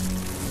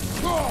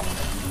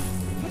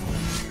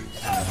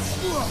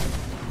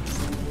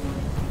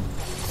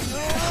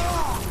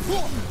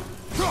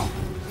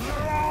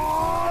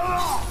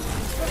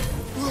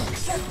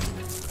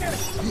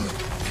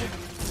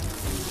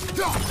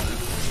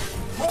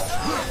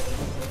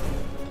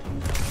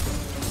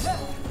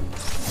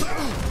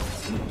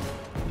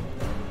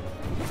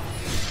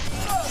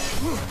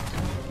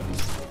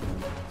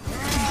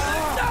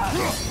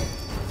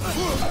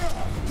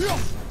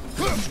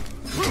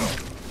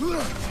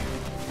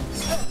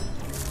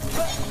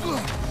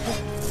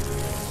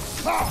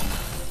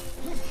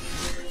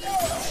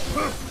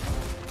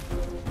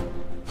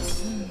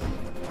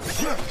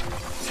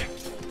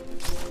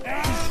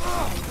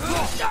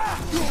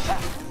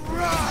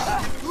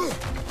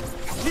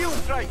 Shield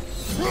strike!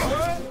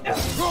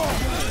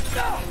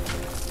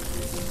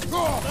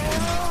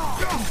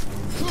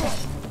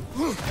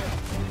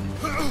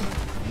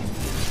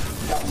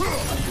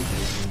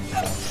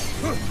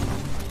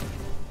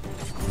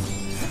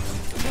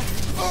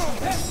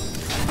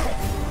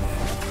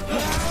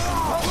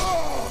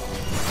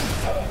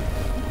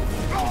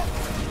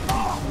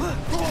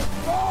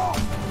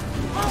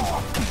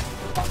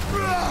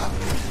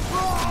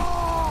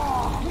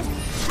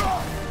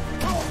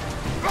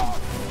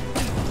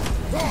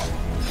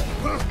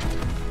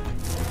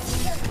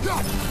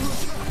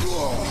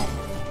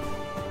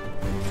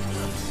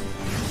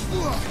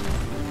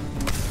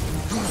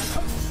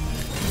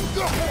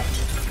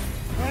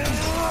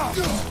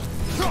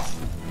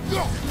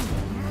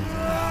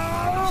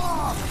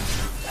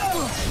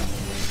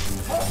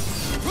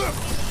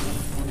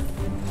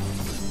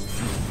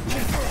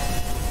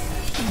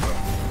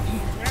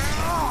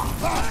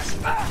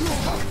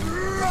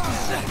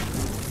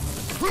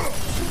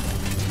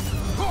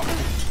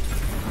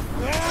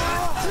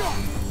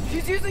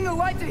 He's using a the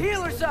light to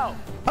heal herself.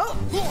 Oh!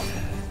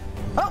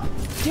 Oh!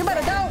 You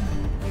better don't!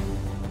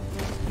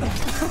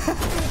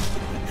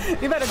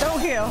 You better don't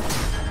heal.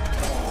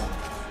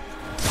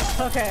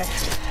 Okay.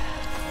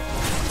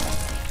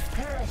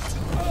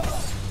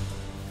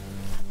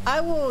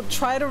 I will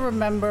try to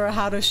remember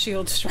how to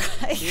shield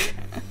strike.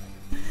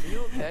 Are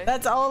you okay?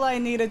 That's all I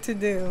needed to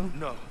do.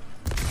 No.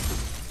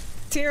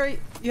 Tyr,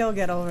 you'll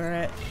get over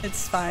it.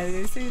 It's fine.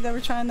 You see, they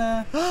were trying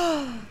to...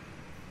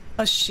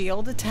 A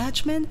shield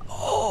attachment?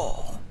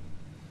 Oh!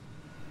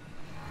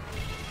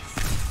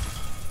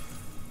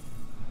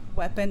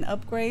 Weapon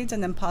upgrades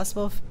and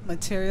impossible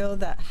material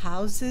that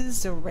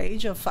houses the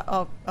rage of fire.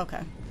 Oh,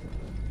 okay.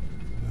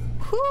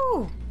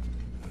 Whew!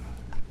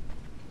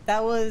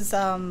 That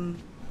wasn't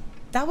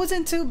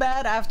too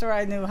bad after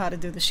I knew how to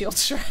do the shield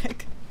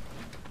strike.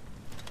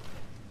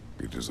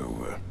 It is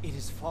over. It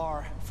is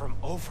far from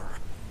over.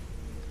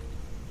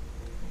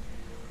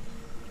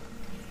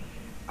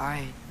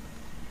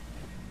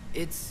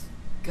 It's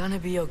gonna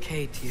be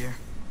okay, Tyr.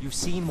 You've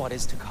seen what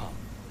is to come.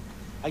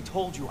 I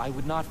told you I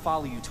would not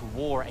follow you to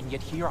war, and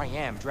yet here I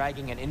am,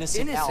 dragging an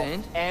innocent elf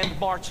and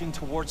marching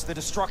towards the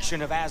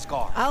destruction of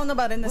Asgard. I don't know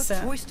about What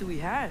innocent. choice do we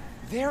have?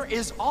 There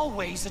is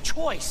always a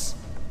choice.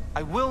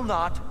 I will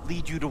not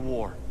lead you to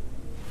war.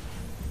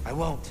 I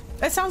won't.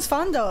 That sounds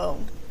fun though.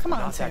 Come on,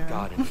 Not Tyr. that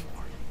god anymore.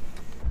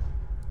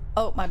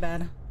 Oh, my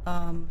bad.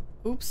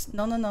 Oops.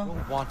 No, no, I no.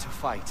 don't want to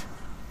fight.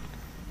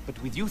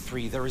 But with you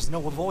three, there is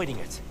no avoiding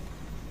it.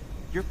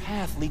 Your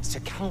path leads to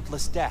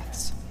countless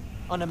deaths,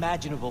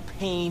 unimaginable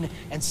pain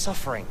and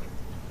suffering.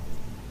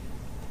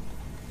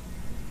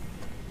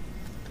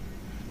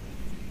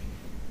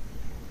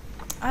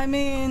 I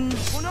mean...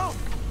 Oh no!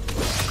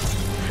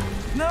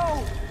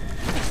 No!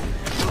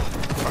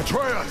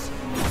 Atreus!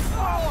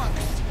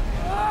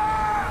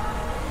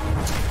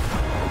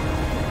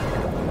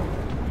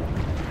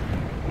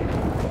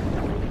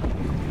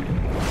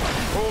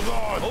 Hold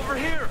on! Over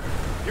here!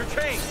 You're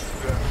chained!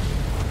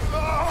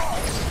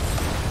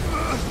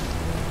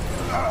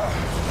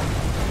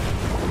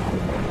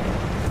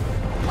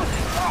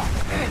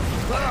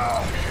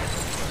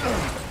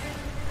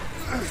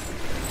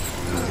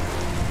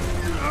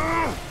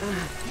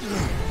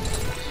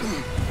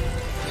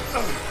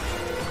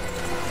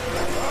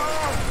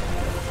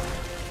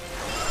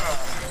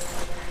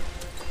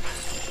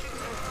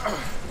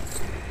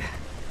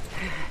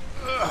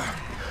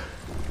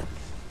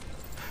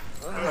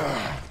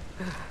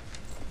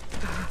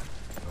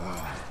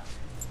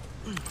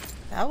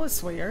 That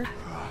was weird.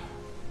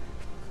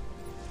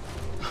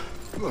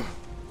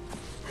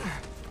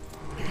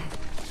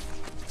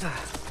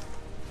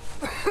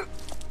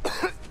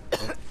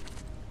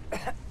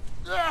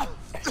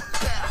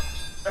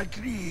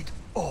 Agreed.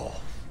 Oh.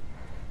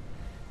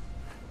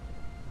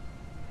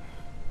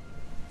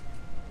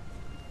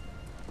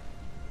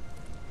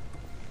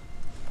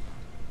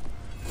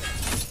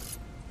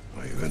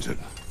 Are you injured?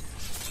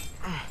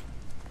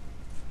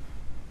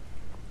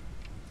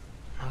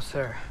 No,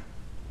 sir.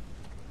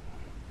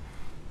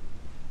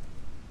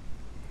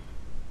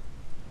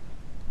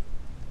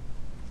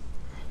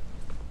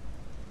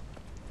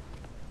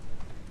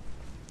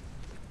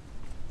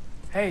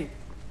 Hey,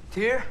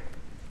 Tyr?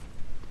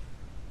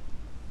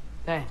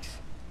 Thanks.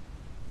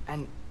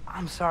 And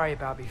I'm sorry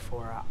about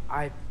before.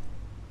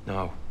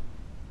 No.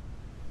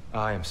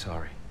 I am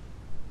sorry.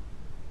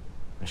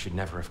 I should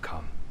never have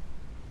come.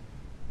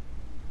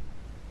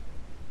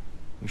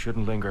 You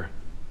shouldn't linger.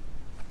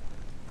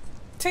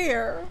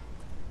 Tyr.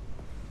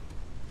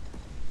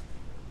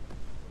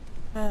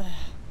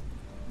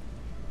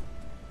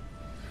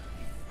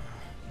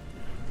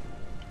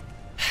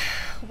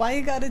 Why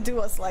you gotta do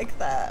us like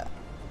that?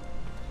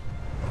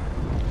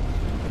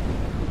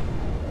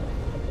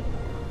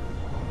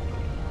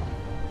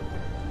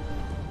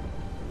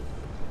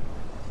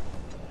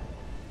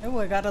 Oh,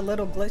 I got a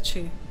little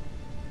glitchy.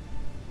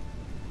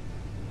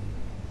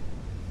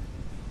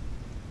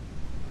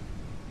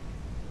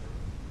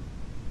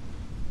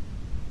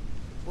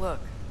 Look,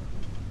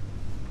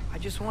 I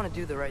just want to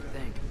do the right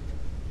thing.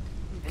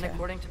 And Okay.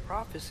 according to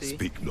prophecy...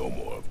 Speak no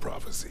more of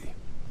prophecy.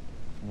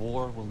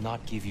 War will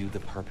not give you the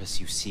purpose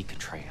you seek,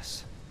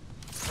 Atreus.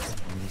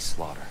 Only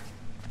slaughter.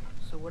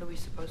 So what are we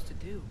supposed to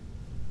do?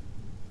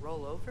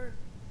 Roll over?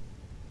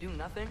 Do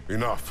nothing?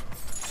 Enough.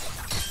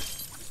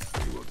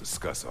 We will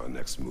discuss our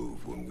next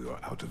move when we are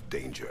out of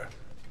danger.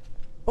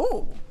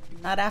 Oh,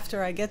 not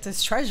after I get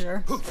this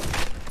treasure.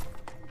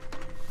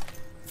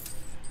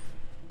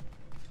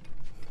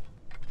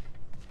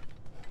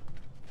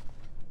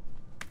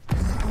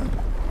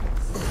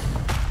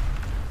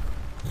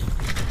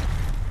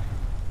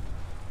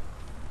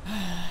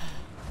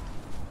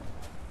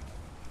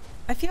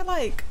 I feel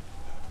like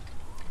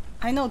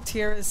I know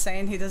Tyr is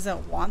saying he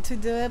doesn't want to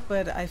do it,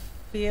 but I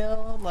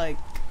feel like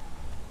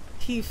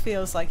he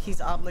feels like he's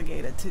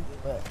obligated to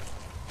do it.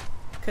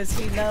 Because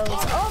he knows.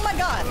 Oh my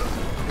god!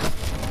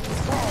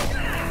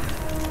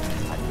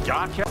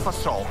 Garketh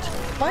assault.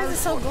 Why is it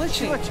so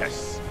glitchy?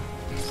 Fortuitous.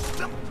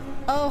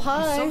 Oh, I'm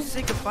hi. so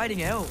sick of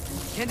fighting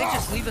elves. Can't they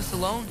just leave us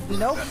alone?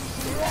 Nope.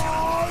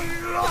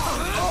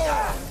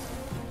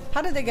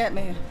 How did they get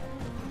me?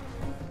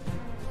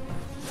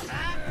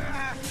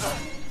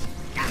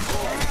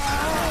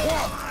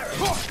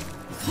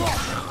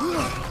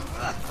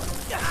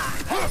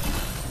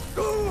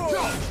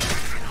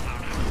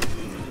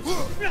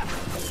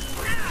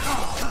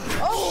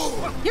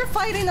 Oh, you're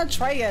fighting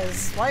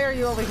Atreus. Why are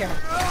you over here?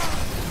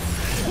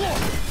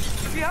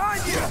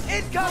 Behind you!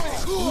 Incoming!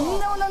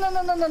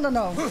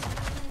 No.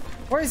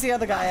 Where's the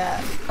other guy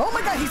at? Oh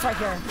my god, he's right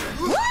here.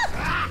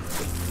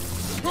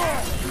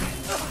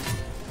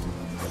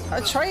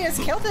 Atreus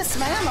killed this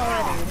man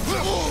already.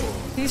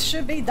 He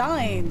should be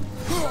dying.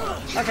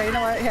 Okay, you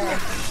know what? Here.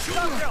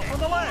 On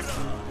the left.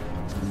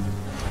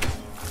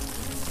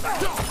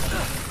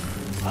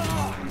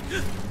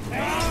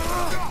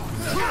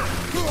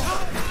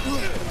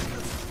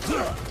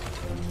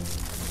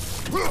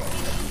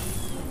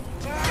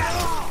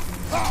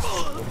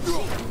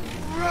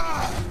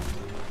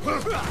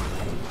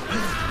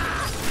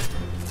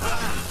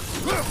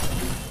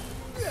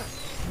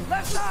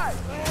 Left side!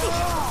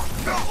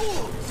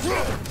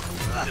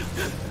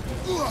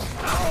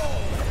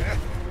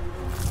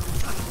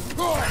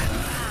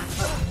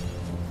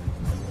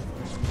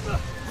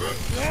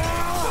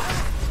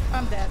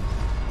 I'm dead.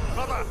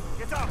 Brother,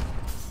 get up!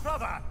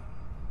 Brother!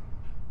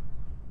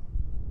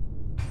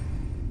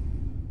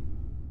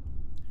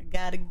 I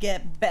gotta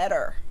get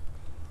better.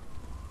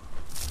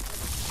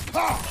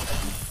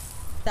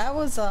 That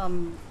was a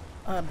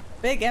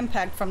big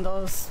impact from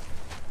those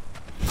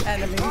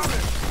enemies.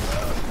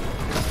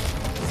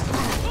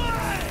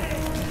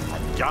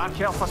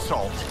 Dark elf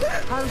assault.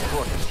 How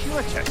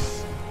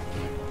fortuitous.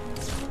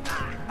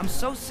 I'm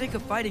so sick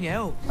of fighting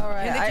elves.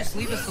 Alright, Can't they just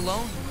leave us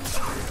alone?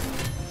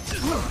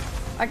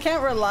 I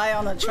can't rely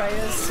on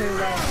Atreus to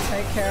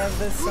take care of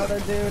this other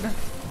dude.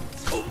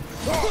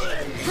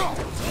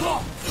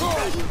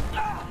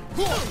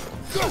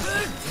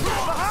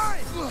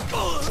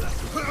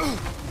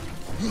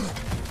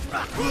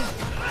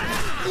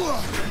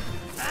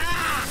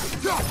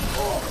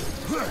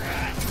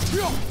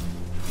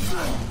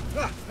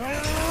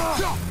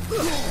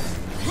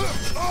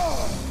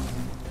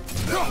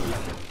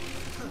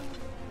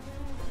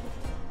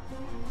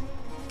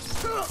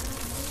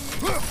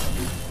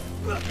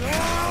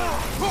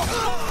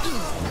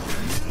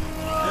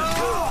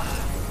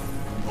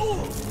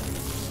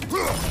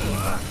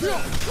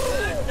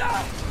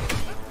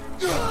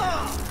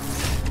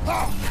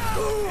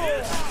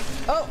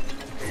 Oh!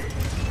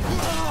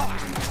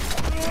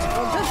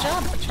 Well, good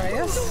job,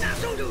 Atreus.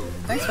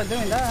 Thanks for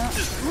doing that.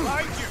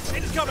 Behind you!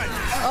 Incoming!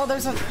 Oh,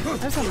 there's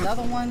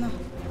another one.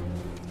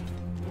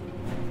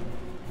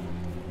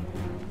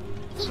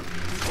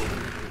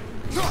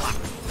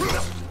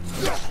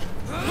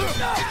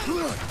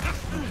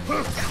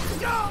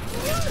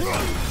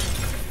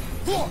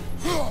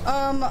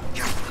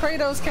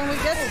 Kratos, can we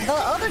get the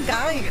other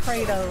guy,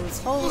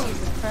 Kratos? Holy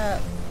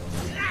crap.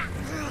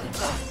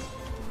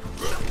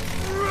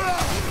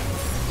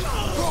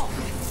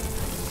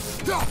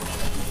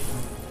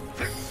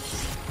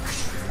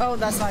 Oh,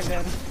 that's not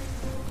good.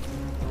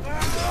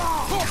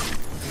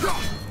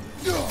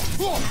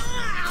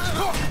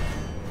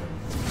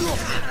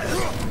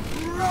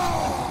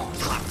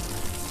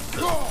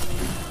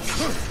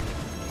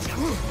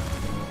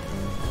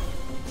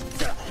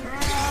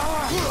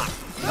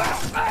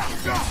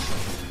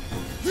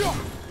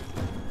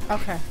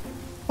 Okay.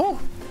 Oh,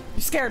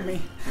 you scared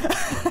me.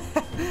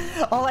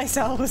 All I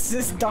saw was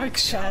this dark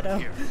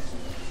shadow.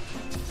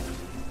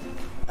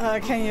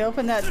 Can you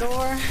open that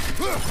door?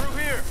 Through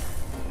here!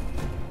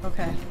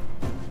 Okay.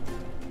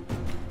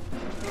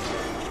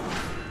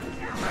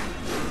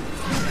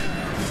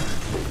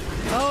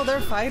 Oh,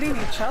 they're fighting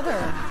each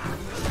other.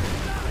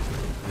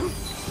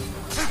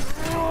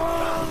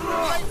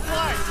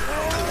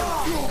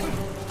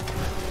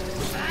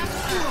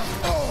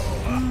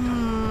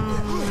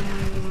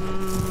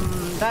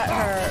 That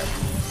hurt.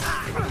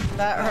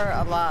 That hurt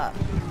a lot.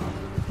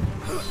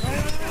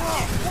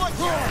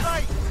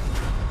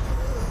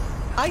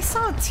 I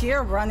saw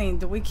Tyr running.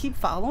 Do we keep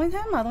following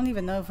him? I don't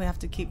even know if we have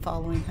to keep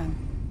following him.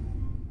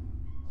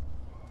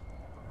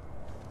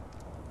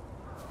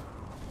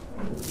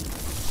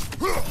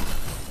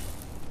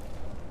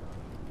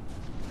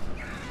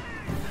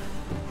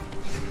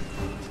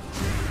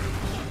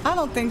 I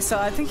don't think so.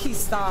 I think he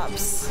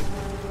stops.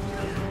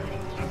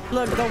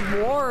 Look,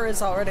 the war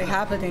is already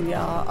happening,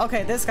 y'all.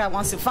 Okay, this guy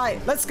wants to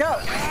fight. Let's go.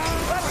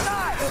 Left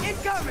side!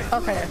 Incoming!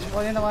 Okay,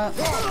 well, you know what?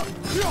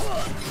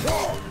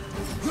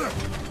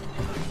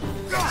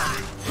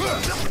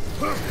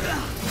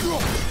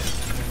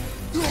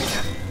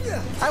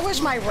 I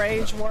wish my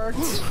rage worked.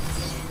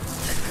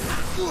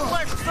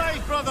 Left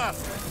side, brother!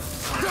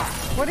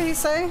 What did he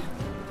say?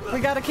 We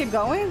gotta keep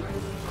going?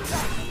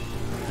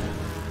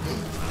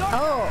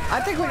 Oh, I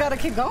think we gotta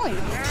keep going.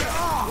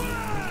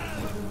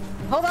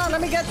 Hold on,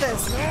 let me get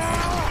this.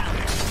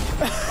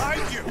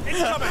 Behind you!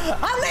 Incoming!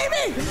 I'm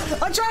leaving!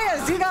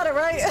 Atreus, you got it,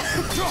 right?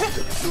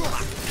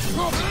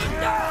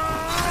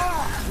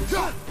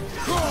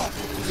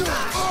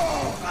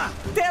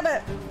 Damn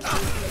it!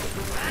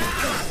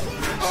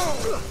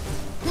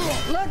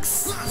 Look,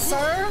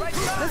 sir,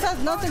 this has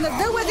nothing to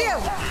do with you.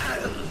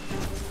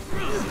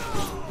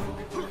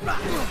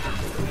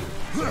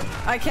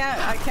 I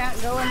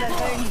can't go in that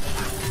thing.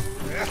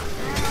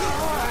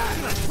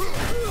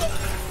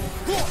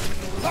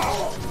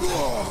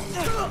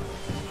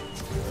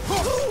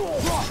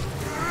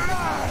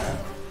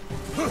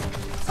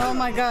 Oh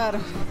my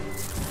god.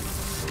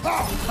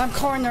 I'm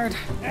cornered.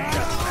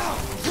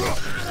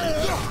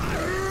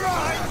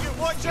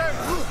 Watch out!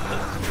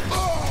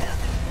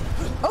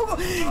 Oh,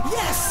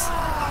 yes!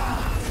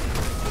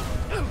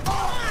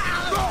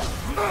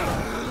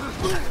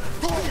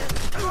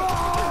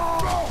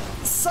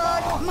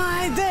 Suck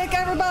my dick,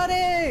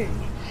 everybody!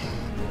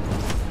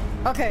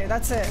 Okay,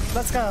 that's it.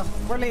 Let's go.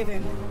 We're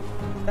leaving.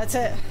 That's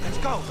it. Let's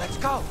go, let's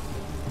go.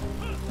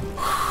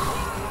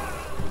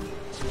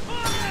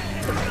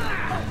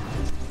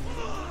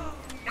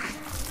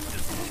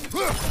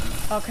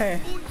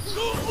 Okay.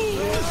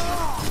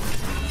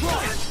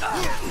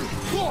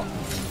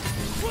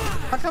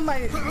 How come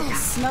my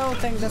snow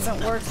thing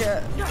doesn't work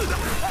yet?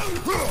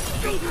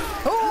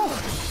 Oh!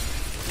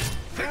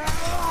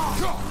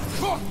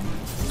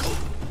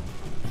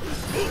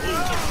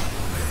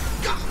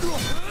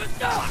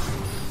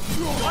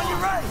 On your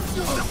right.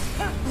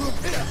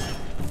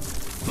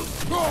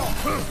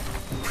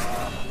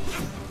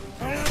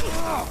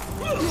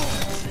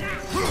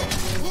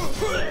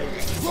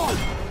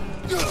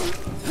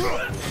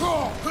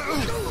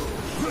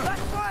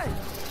 That's right.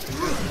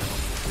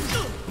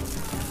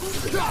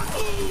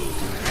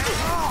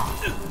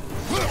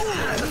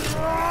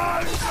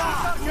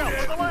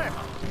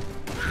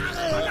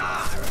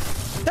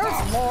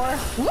 There's more.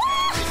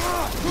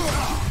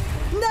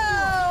 No,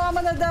 I'm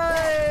gonna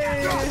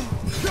die.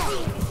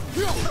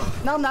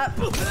 No, I'm not.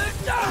 No,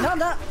 I'm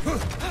not.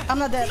 I'm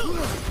not dead.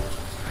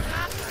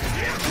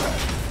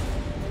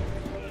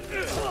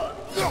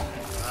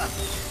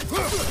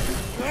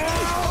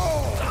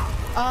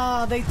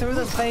 Oh, they threw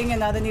the thing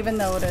and I didn't even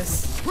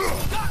notice.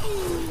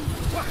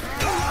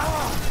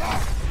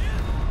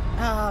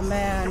 Oh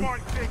man. Come on,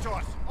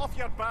 Kratos, off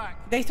your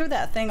back. They threw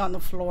that thing on the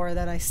floor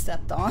that I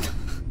stepped on.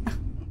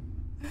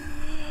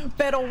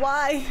 Pero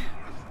why?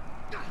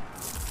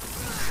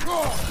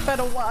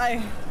 Pero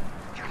why?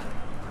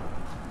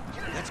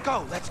 Let's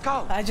go, let's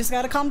go. I just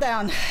gotta calm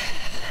down.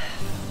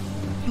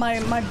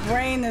 My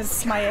brain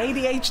is, my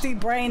ADHD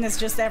brain is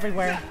just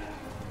everywhere.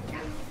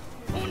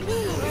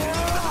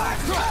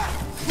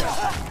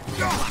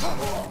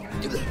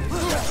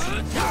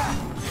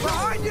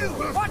 Behind you!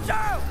 Watch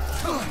out!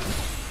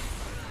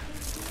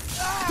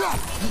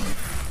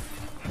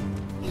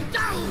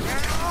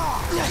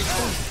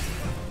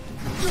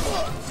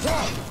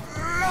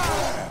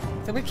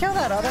 Did we kill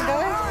that other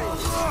guy?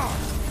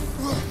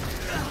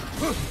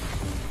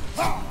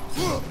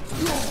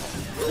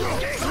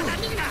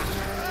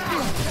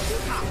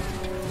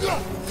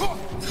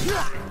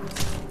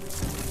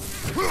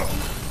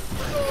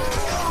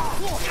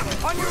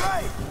 On your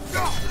right!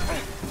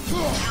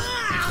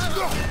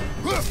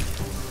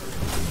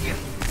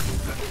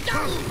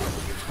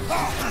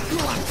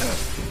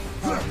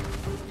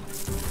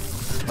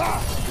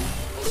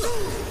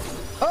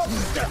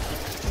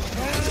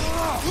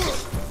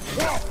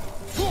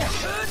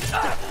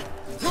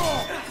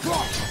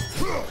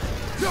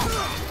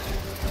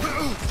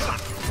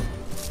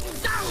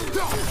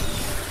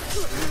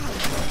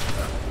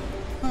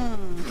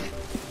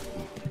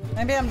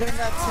 Maybe I'm doing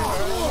that too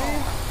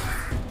early.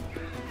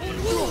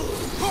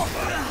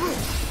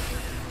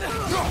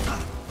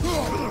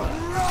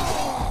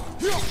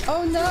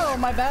 Oh no,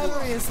 my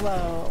battery is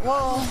low.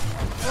 Well,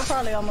 we're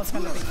probably almost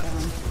gonna be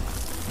done.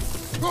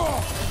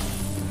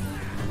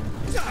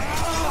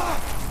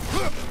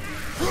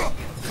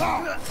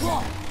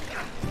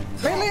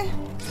 Really?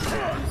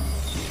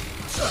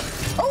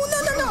 Oh no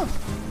no no!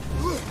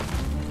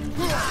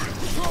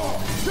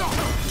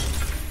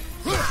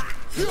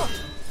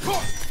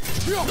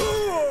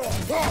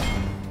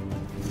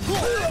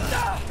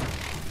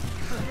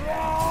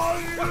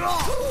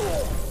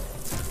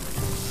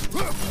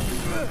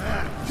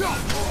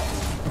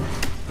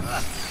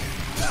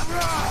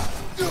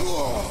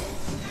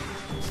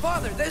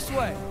 Father, this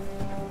way.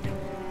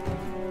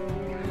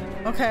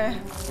 Okay.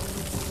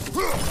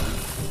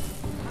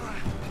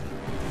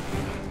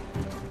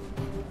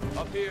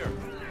 Up here.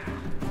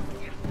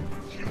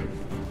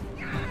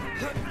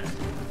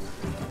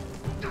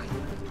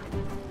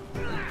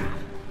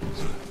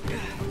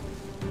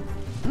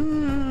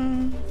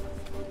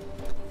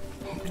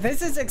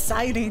 This is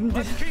exciting.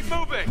 Let's keep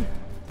moving.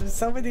 There's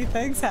so many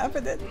things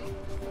happening.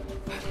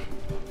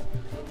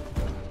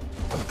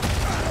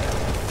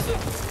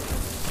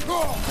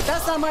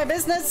 That's not my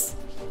business.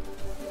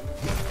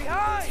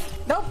 Behind.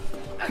 Nope.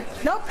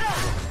 Nope.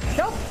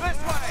 Nope. This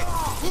way.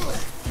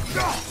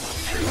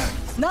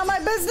 Not my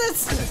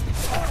business.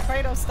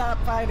 Kratos, stop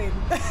fighting.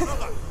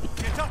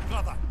 Get up,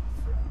 brother.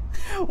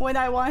 When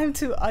I want him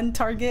to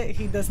untarget,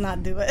 he does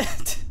not do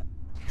it.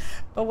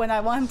 But when I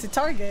want him to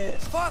target,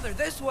 Father,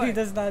 this he way.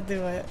 does not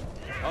do it.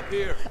 Up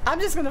here. I'm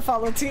just gonna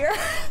follow Tyr.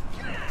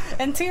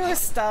 And Tyr is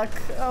stuck.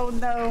 Oh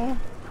no.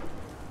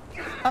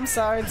 I'm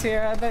sorry,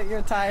 Tyr. I bet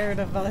you're tired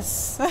of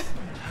us.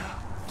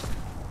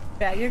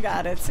 Yeah, you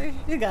got it. See?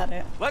 You got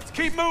it. Let's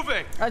keep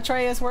moving.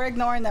 Atreus, we're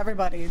ignoring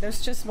everybody.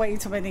 There's just way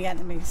too many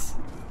enemies.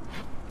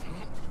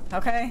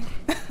 Okay?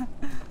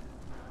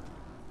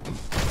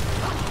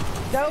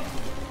 Nope.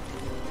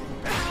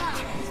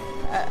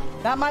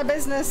 Not my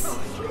business.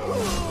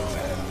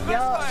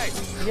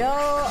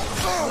 Yo,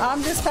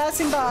 I'm just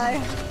passing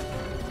by.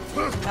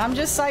 I'm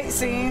just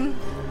sightseeing.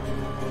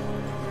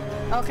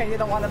 Okay, you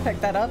don't want to pick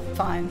that up?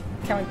 Fine.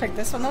 Can we pick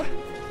this one up?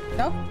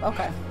 Nope?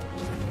 Okay.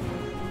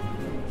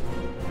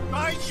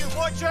 Mind you,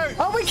 watch out!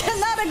 Oh, we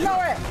cannot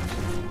ignore it!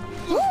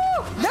 Woo!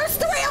 There's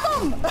 3 of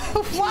them!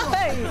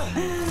 Why?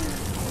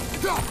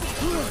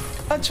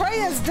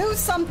 Atreus, do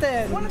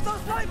something! One of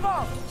those light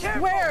bulbs!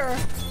 Careful! Where?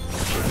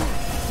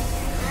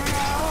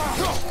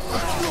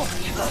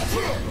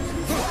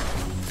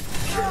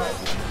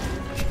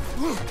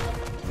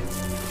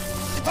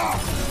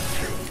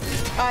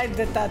 I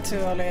did that too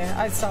earlier.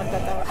 I sucked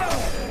at that.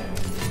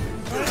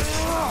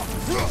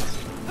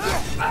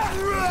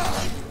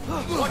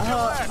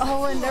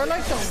 Oh, and they're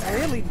like the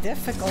really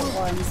difficult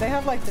ones. They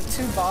have like the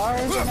 2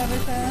 bars and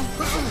everything.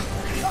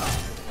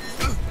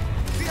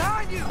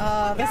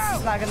 This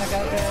is not gonna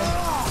go good.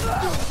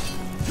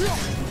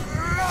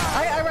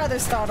 I'd rather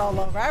start all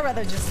over. I'd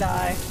rather just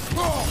die.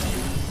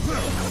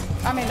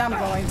 I mean, I'm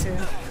going to.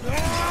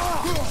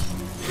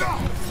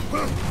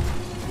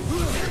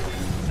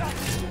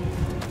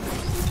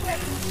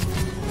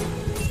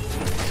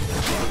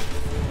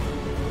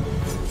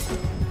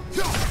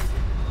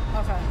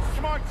 Okay.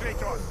 Come on,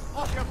 Kratos!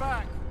 Off your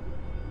back!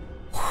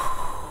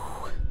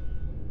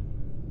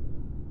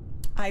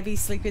 Ivy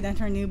sleeping in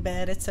her new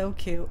bed. It's so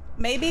cute.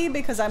 Maybe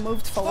because I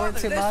moved forward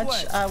too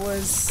much, I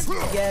was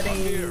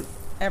getting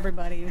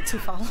everybody to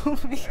follow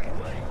me.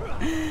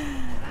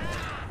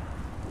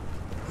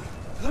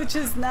 Which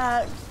is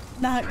not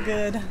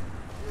good.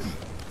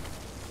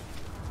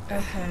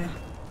 Okay.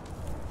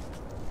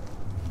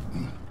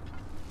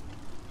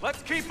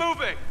 Let's keep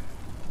moving.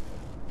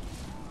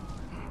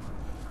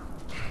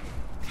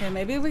 Okay,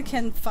 maybe we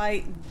can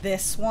fight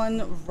this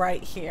one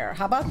right here.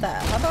 How about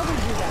that? How about we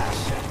do that?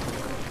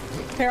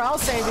 Here, I'll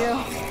save you.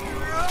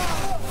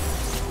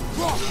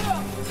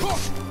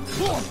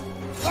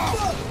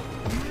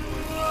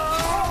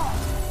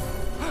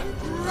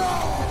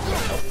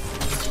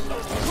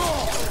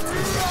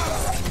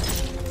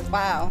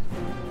 Wow,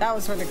 that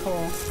was really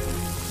cool.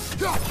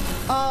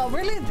 Oh,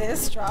 really?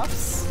 This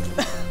drops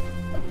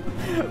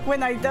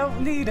when I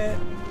don't need it.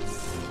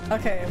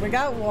 Okay, we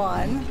got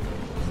one.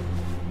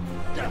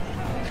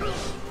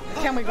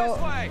 Can we go?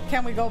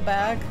 Can we go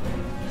back?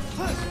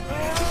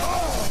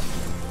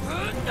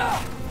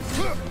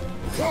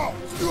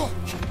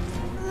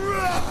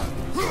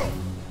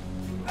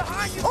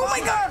 Oh my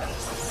God!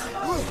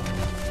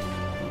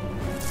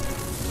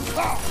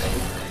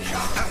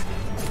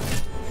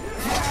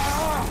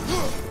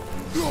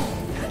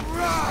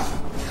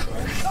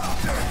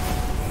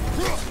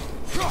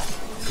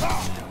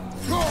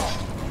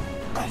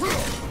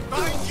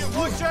 Mind you,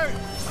 watch out!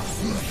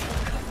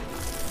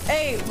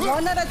 Hey,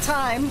 one at a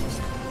time.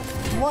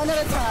 One at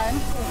a time.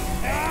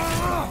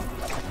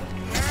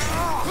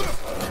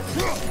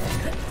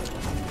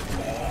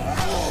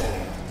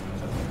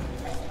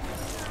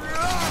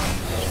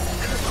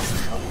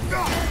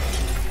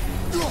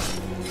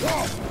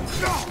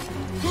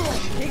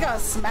 He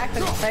got smacked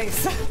in the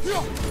face.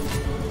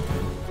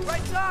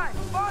 Right side!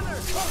 Father!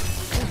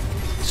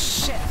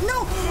 Shit.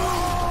 No!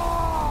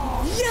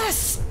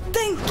 Yes!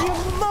 Thank you,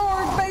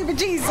 Lord, baby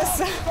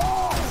Jesus!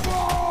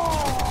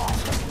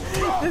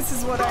 This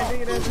is what I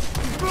needed.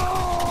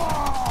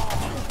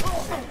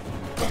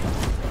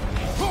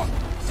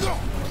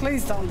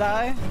 Please don't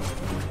die.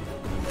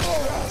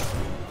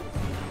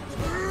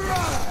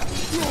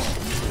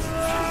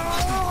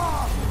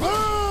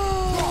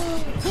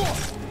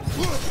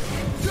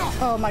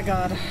 Oh my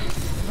God.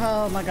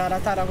 Oh my God, I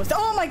thought I was...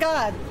 Oh my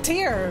God!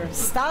 Tyr,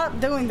 stop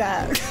doing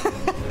that.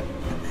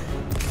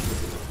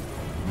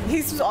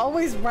 He's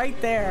always right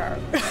there.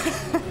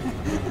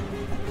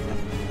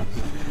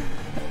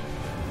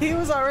 He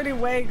was already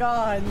way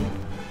gone.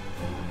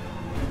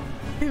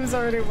 He was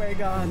already way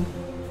gone.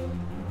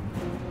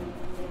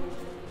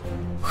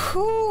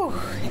 Whew.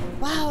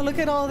 Wow, look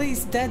at all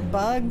these dead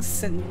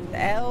bugs and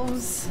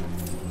elves.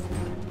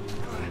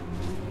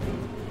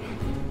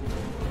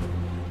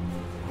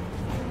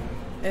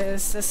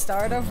 It's the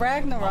start of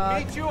Ragnarök. I'll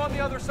meet you on the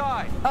other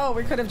side. Oh,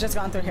 we could have just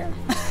gone through here.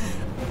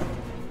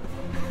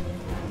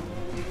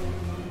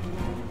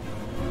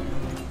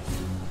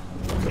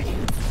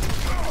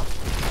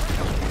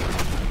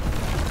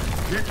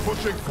 Keep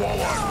pushing forward.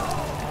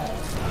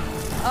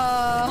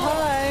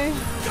 Hi.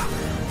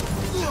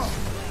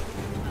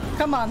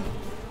 Come on.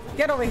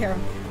 Get over here.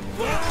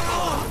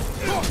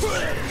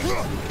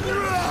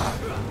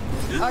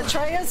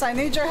 Atreus, I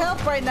need your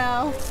help right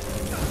now.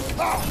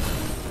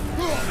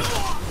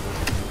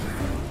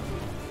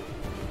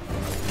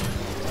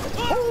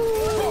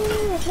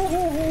 Ooh.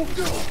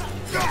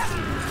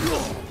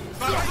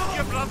 Behind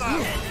you, brother!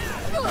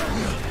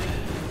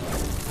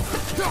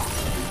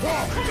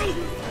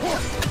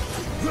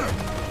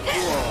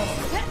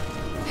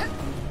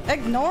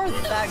 Ignore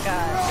that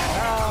guy.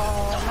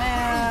 Oh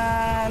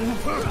man.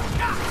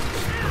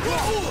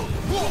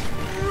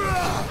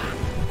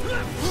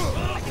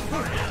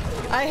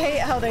 I hate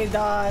how they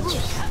dodge.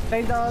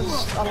 They dodge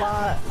a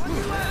lot.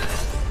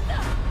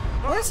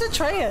 Where's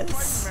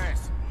Atreus?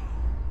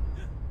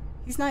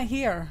 He's not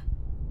here.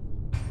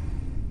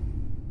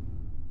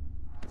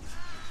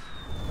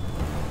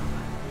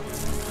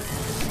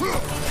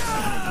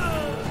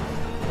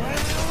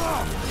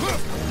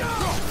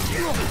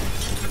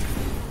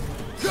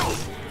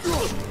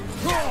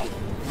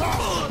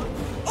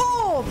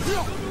 Oh!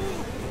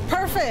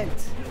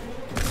 Perfect!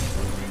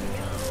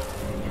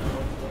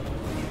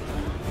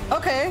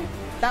 Okay,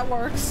 that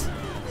works.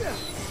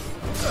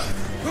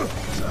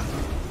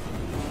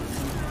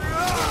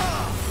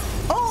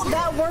 Oh,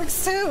 that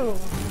works too!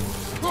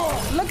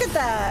 Look at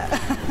that!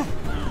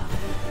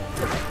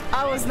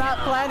 I was not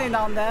planning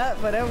on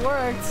that, but it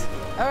worked.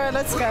 Alright,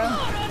 let's go.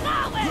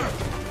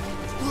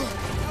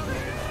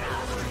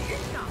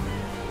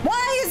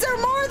 Why is there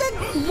more than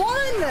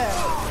one?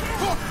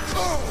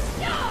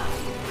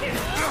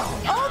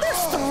 Oh,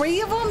 there's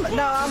 3 of them?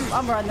 No,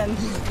 I'm running.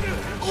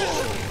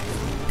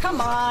 Come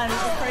on,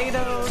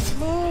 Kratos,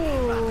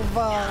 move.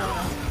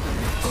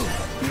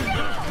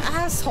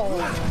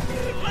 Asshole.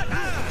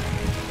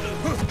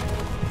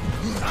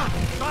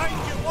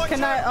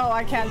 Can I? Oh,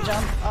 I can't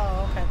jump.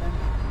 Oh, okay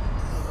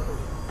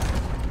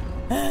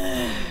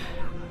then.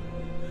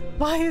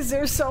 Why is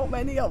there so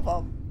many of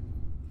them?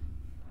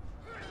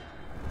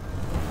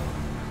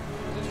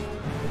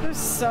 There's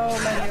so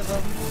many of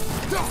them.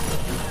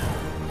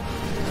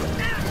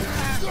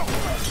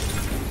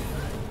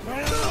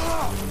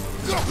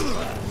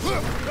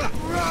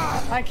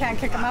 I can't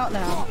kick him out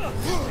now.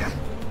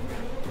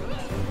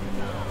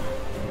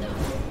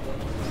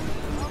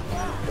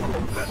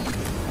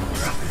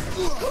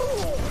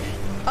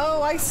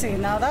 Oh, I see.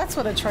 Now that's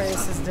what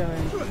Atreus is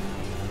doing.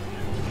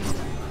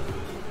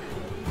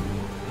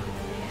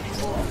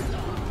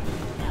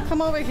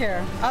 Come over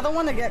here. I don't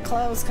want to get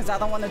close because I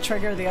don't want to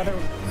trigger the other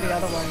one.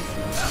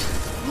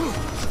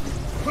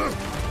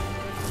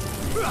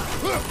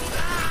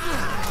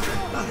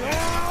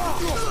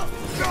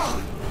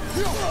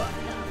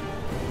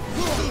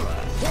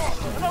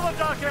 Another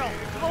dark elf!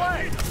 To the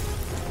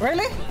left!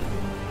 Really?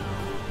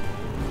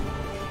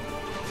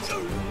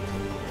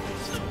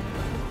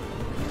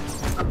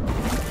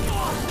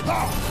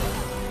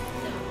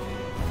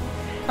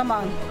 Come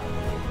on.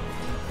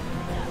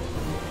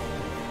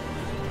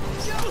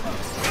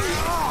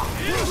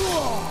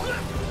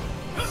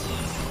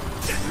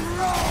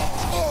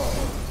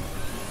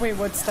 We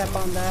would step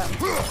on that.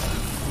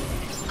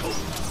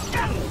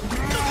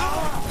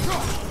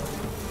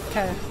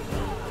 Okay.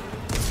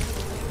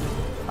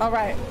 All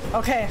right.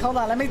 Okay, hold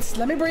on. Let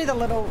me breathe a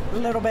little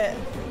bit.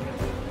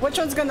 Which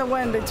one's gonna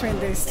win between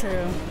these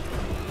two?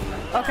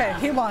 Okay,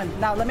 he won.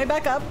 Now let me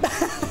back up.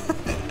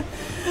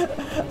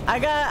 I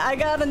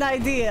got an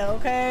idea,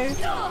 okay?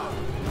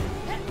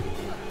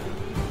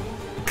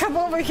 Come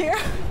over here.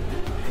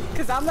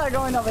 Cause I'm not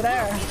going over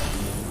there.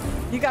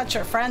 You got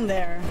your friend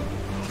there.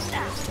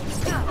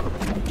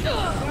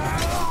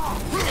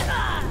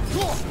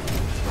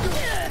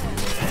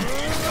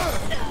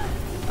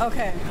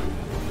 Okay.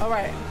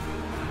 Alright.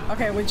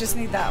 Okay, we just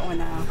need that one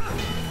now.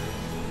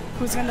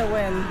 Who's gonna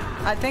win?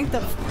 I think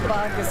the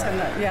bug is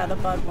gonna... Yeah, the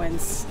bug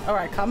wins.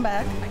 Alright, come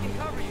back. I can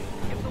cover you.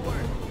 Give the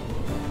word.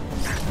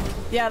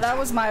 Yeah, that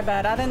was my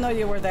bad. I didn't know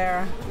you were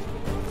there.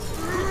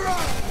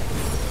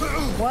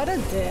 What a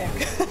dick.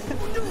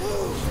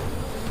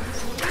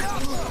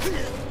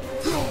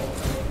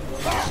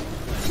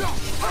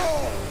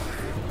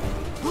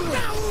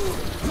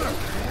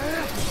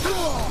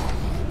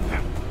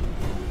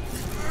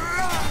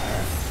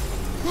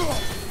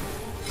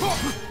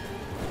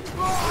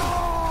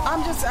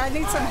 I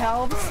need some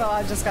help, so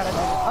I just gotta do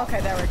it.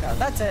 Okay, there we go.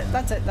 That's it.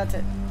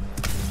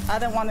 I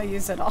didn't want to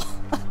use it all.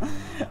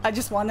 I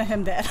just wanted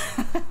him dead.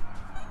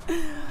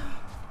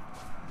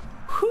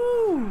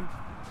 Whew.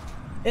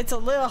 It's a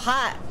little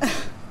hot.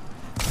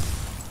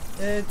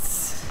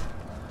 It's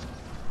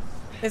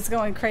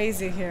going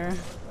crazy here.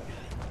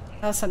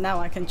 Oh, so now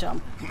I can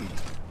jump.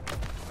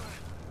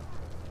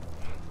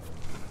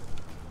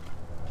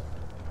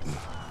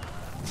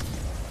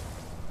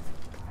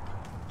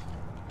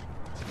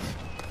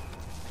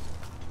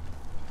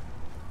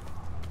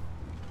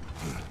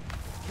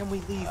 Can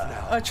we leave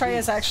now?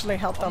 Atreus actually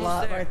helped a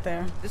lot right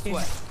there. This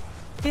way.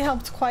 He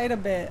helped quite a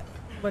bit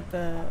with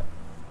the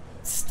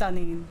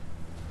stunning.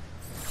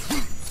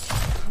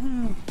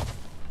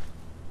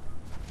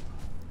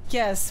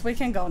 Yes, we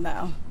can go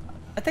now.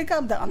 I think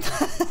I'm done.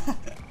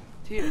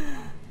 Tyr,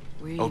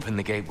 we... Open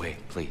the gateway,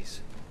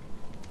 please.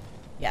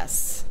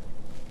 Yes.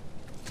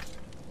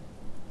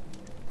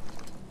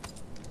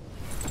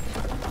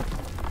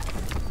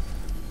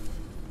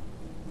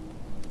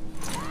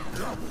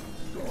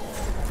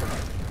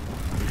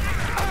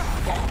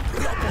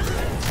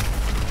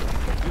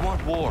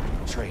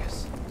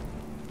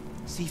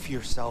 See for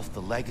yourself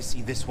the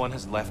legacy this one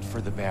has left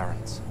for the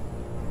Barons.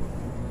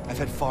 I've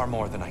had far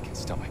more than I can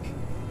stomach.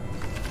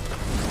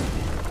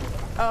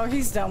 Oh,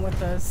 he's done with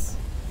this.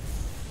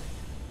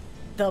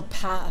 The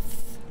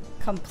path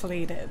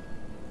completed.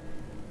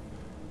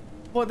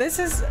 Well, this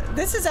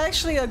is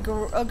actually a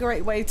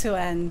great way to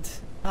end.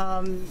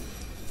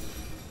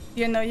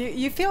 You know,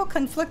 you feel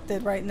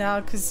conflicted right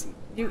now because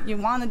you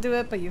want to do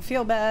it, but you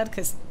feel bad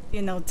because,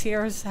 you know,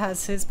 Tears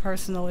has his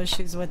personal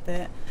issues with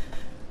it.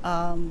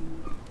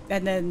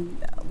 And then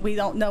we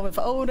don't know if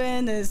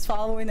Odin is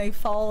following a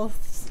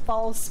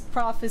false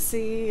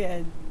prophecy,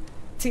 and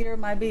Tyr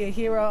might be a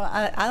hero.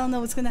 I don't know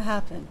what's gonna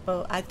happen,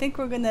 but I think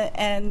we're gonna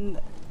end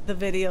the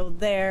video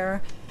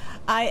there.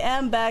 I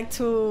am back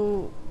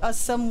to a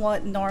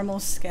somewhat normal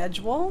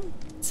schedule,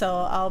 so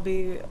I'll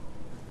be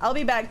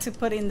back to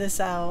putting this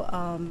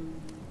out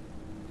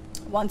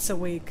once a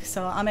week.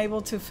 So I'm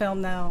able to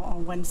film now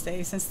on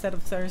Wednesdays instead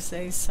of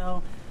Thursdays.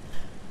 So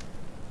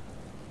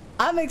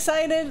I'm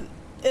excited.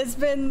 It's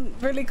been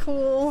really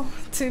cool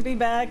to be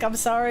back. I'm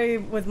sorry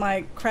with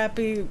my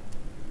crappy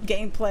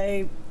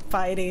gameplay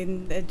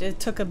fighting. It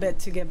took a bit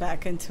to get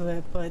back into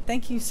it, but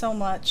thank you so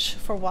much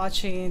for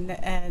watching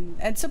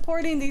and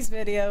supporting these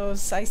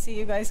videos. I see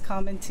you guys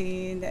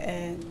commenting,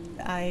 and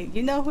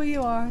you know who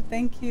you are.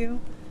 Thank you.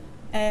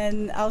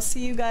 And I'll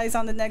see you guys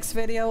on the next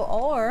video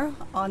or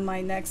on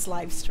my next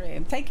live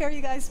stream. Take care,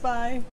 you guys. Bye.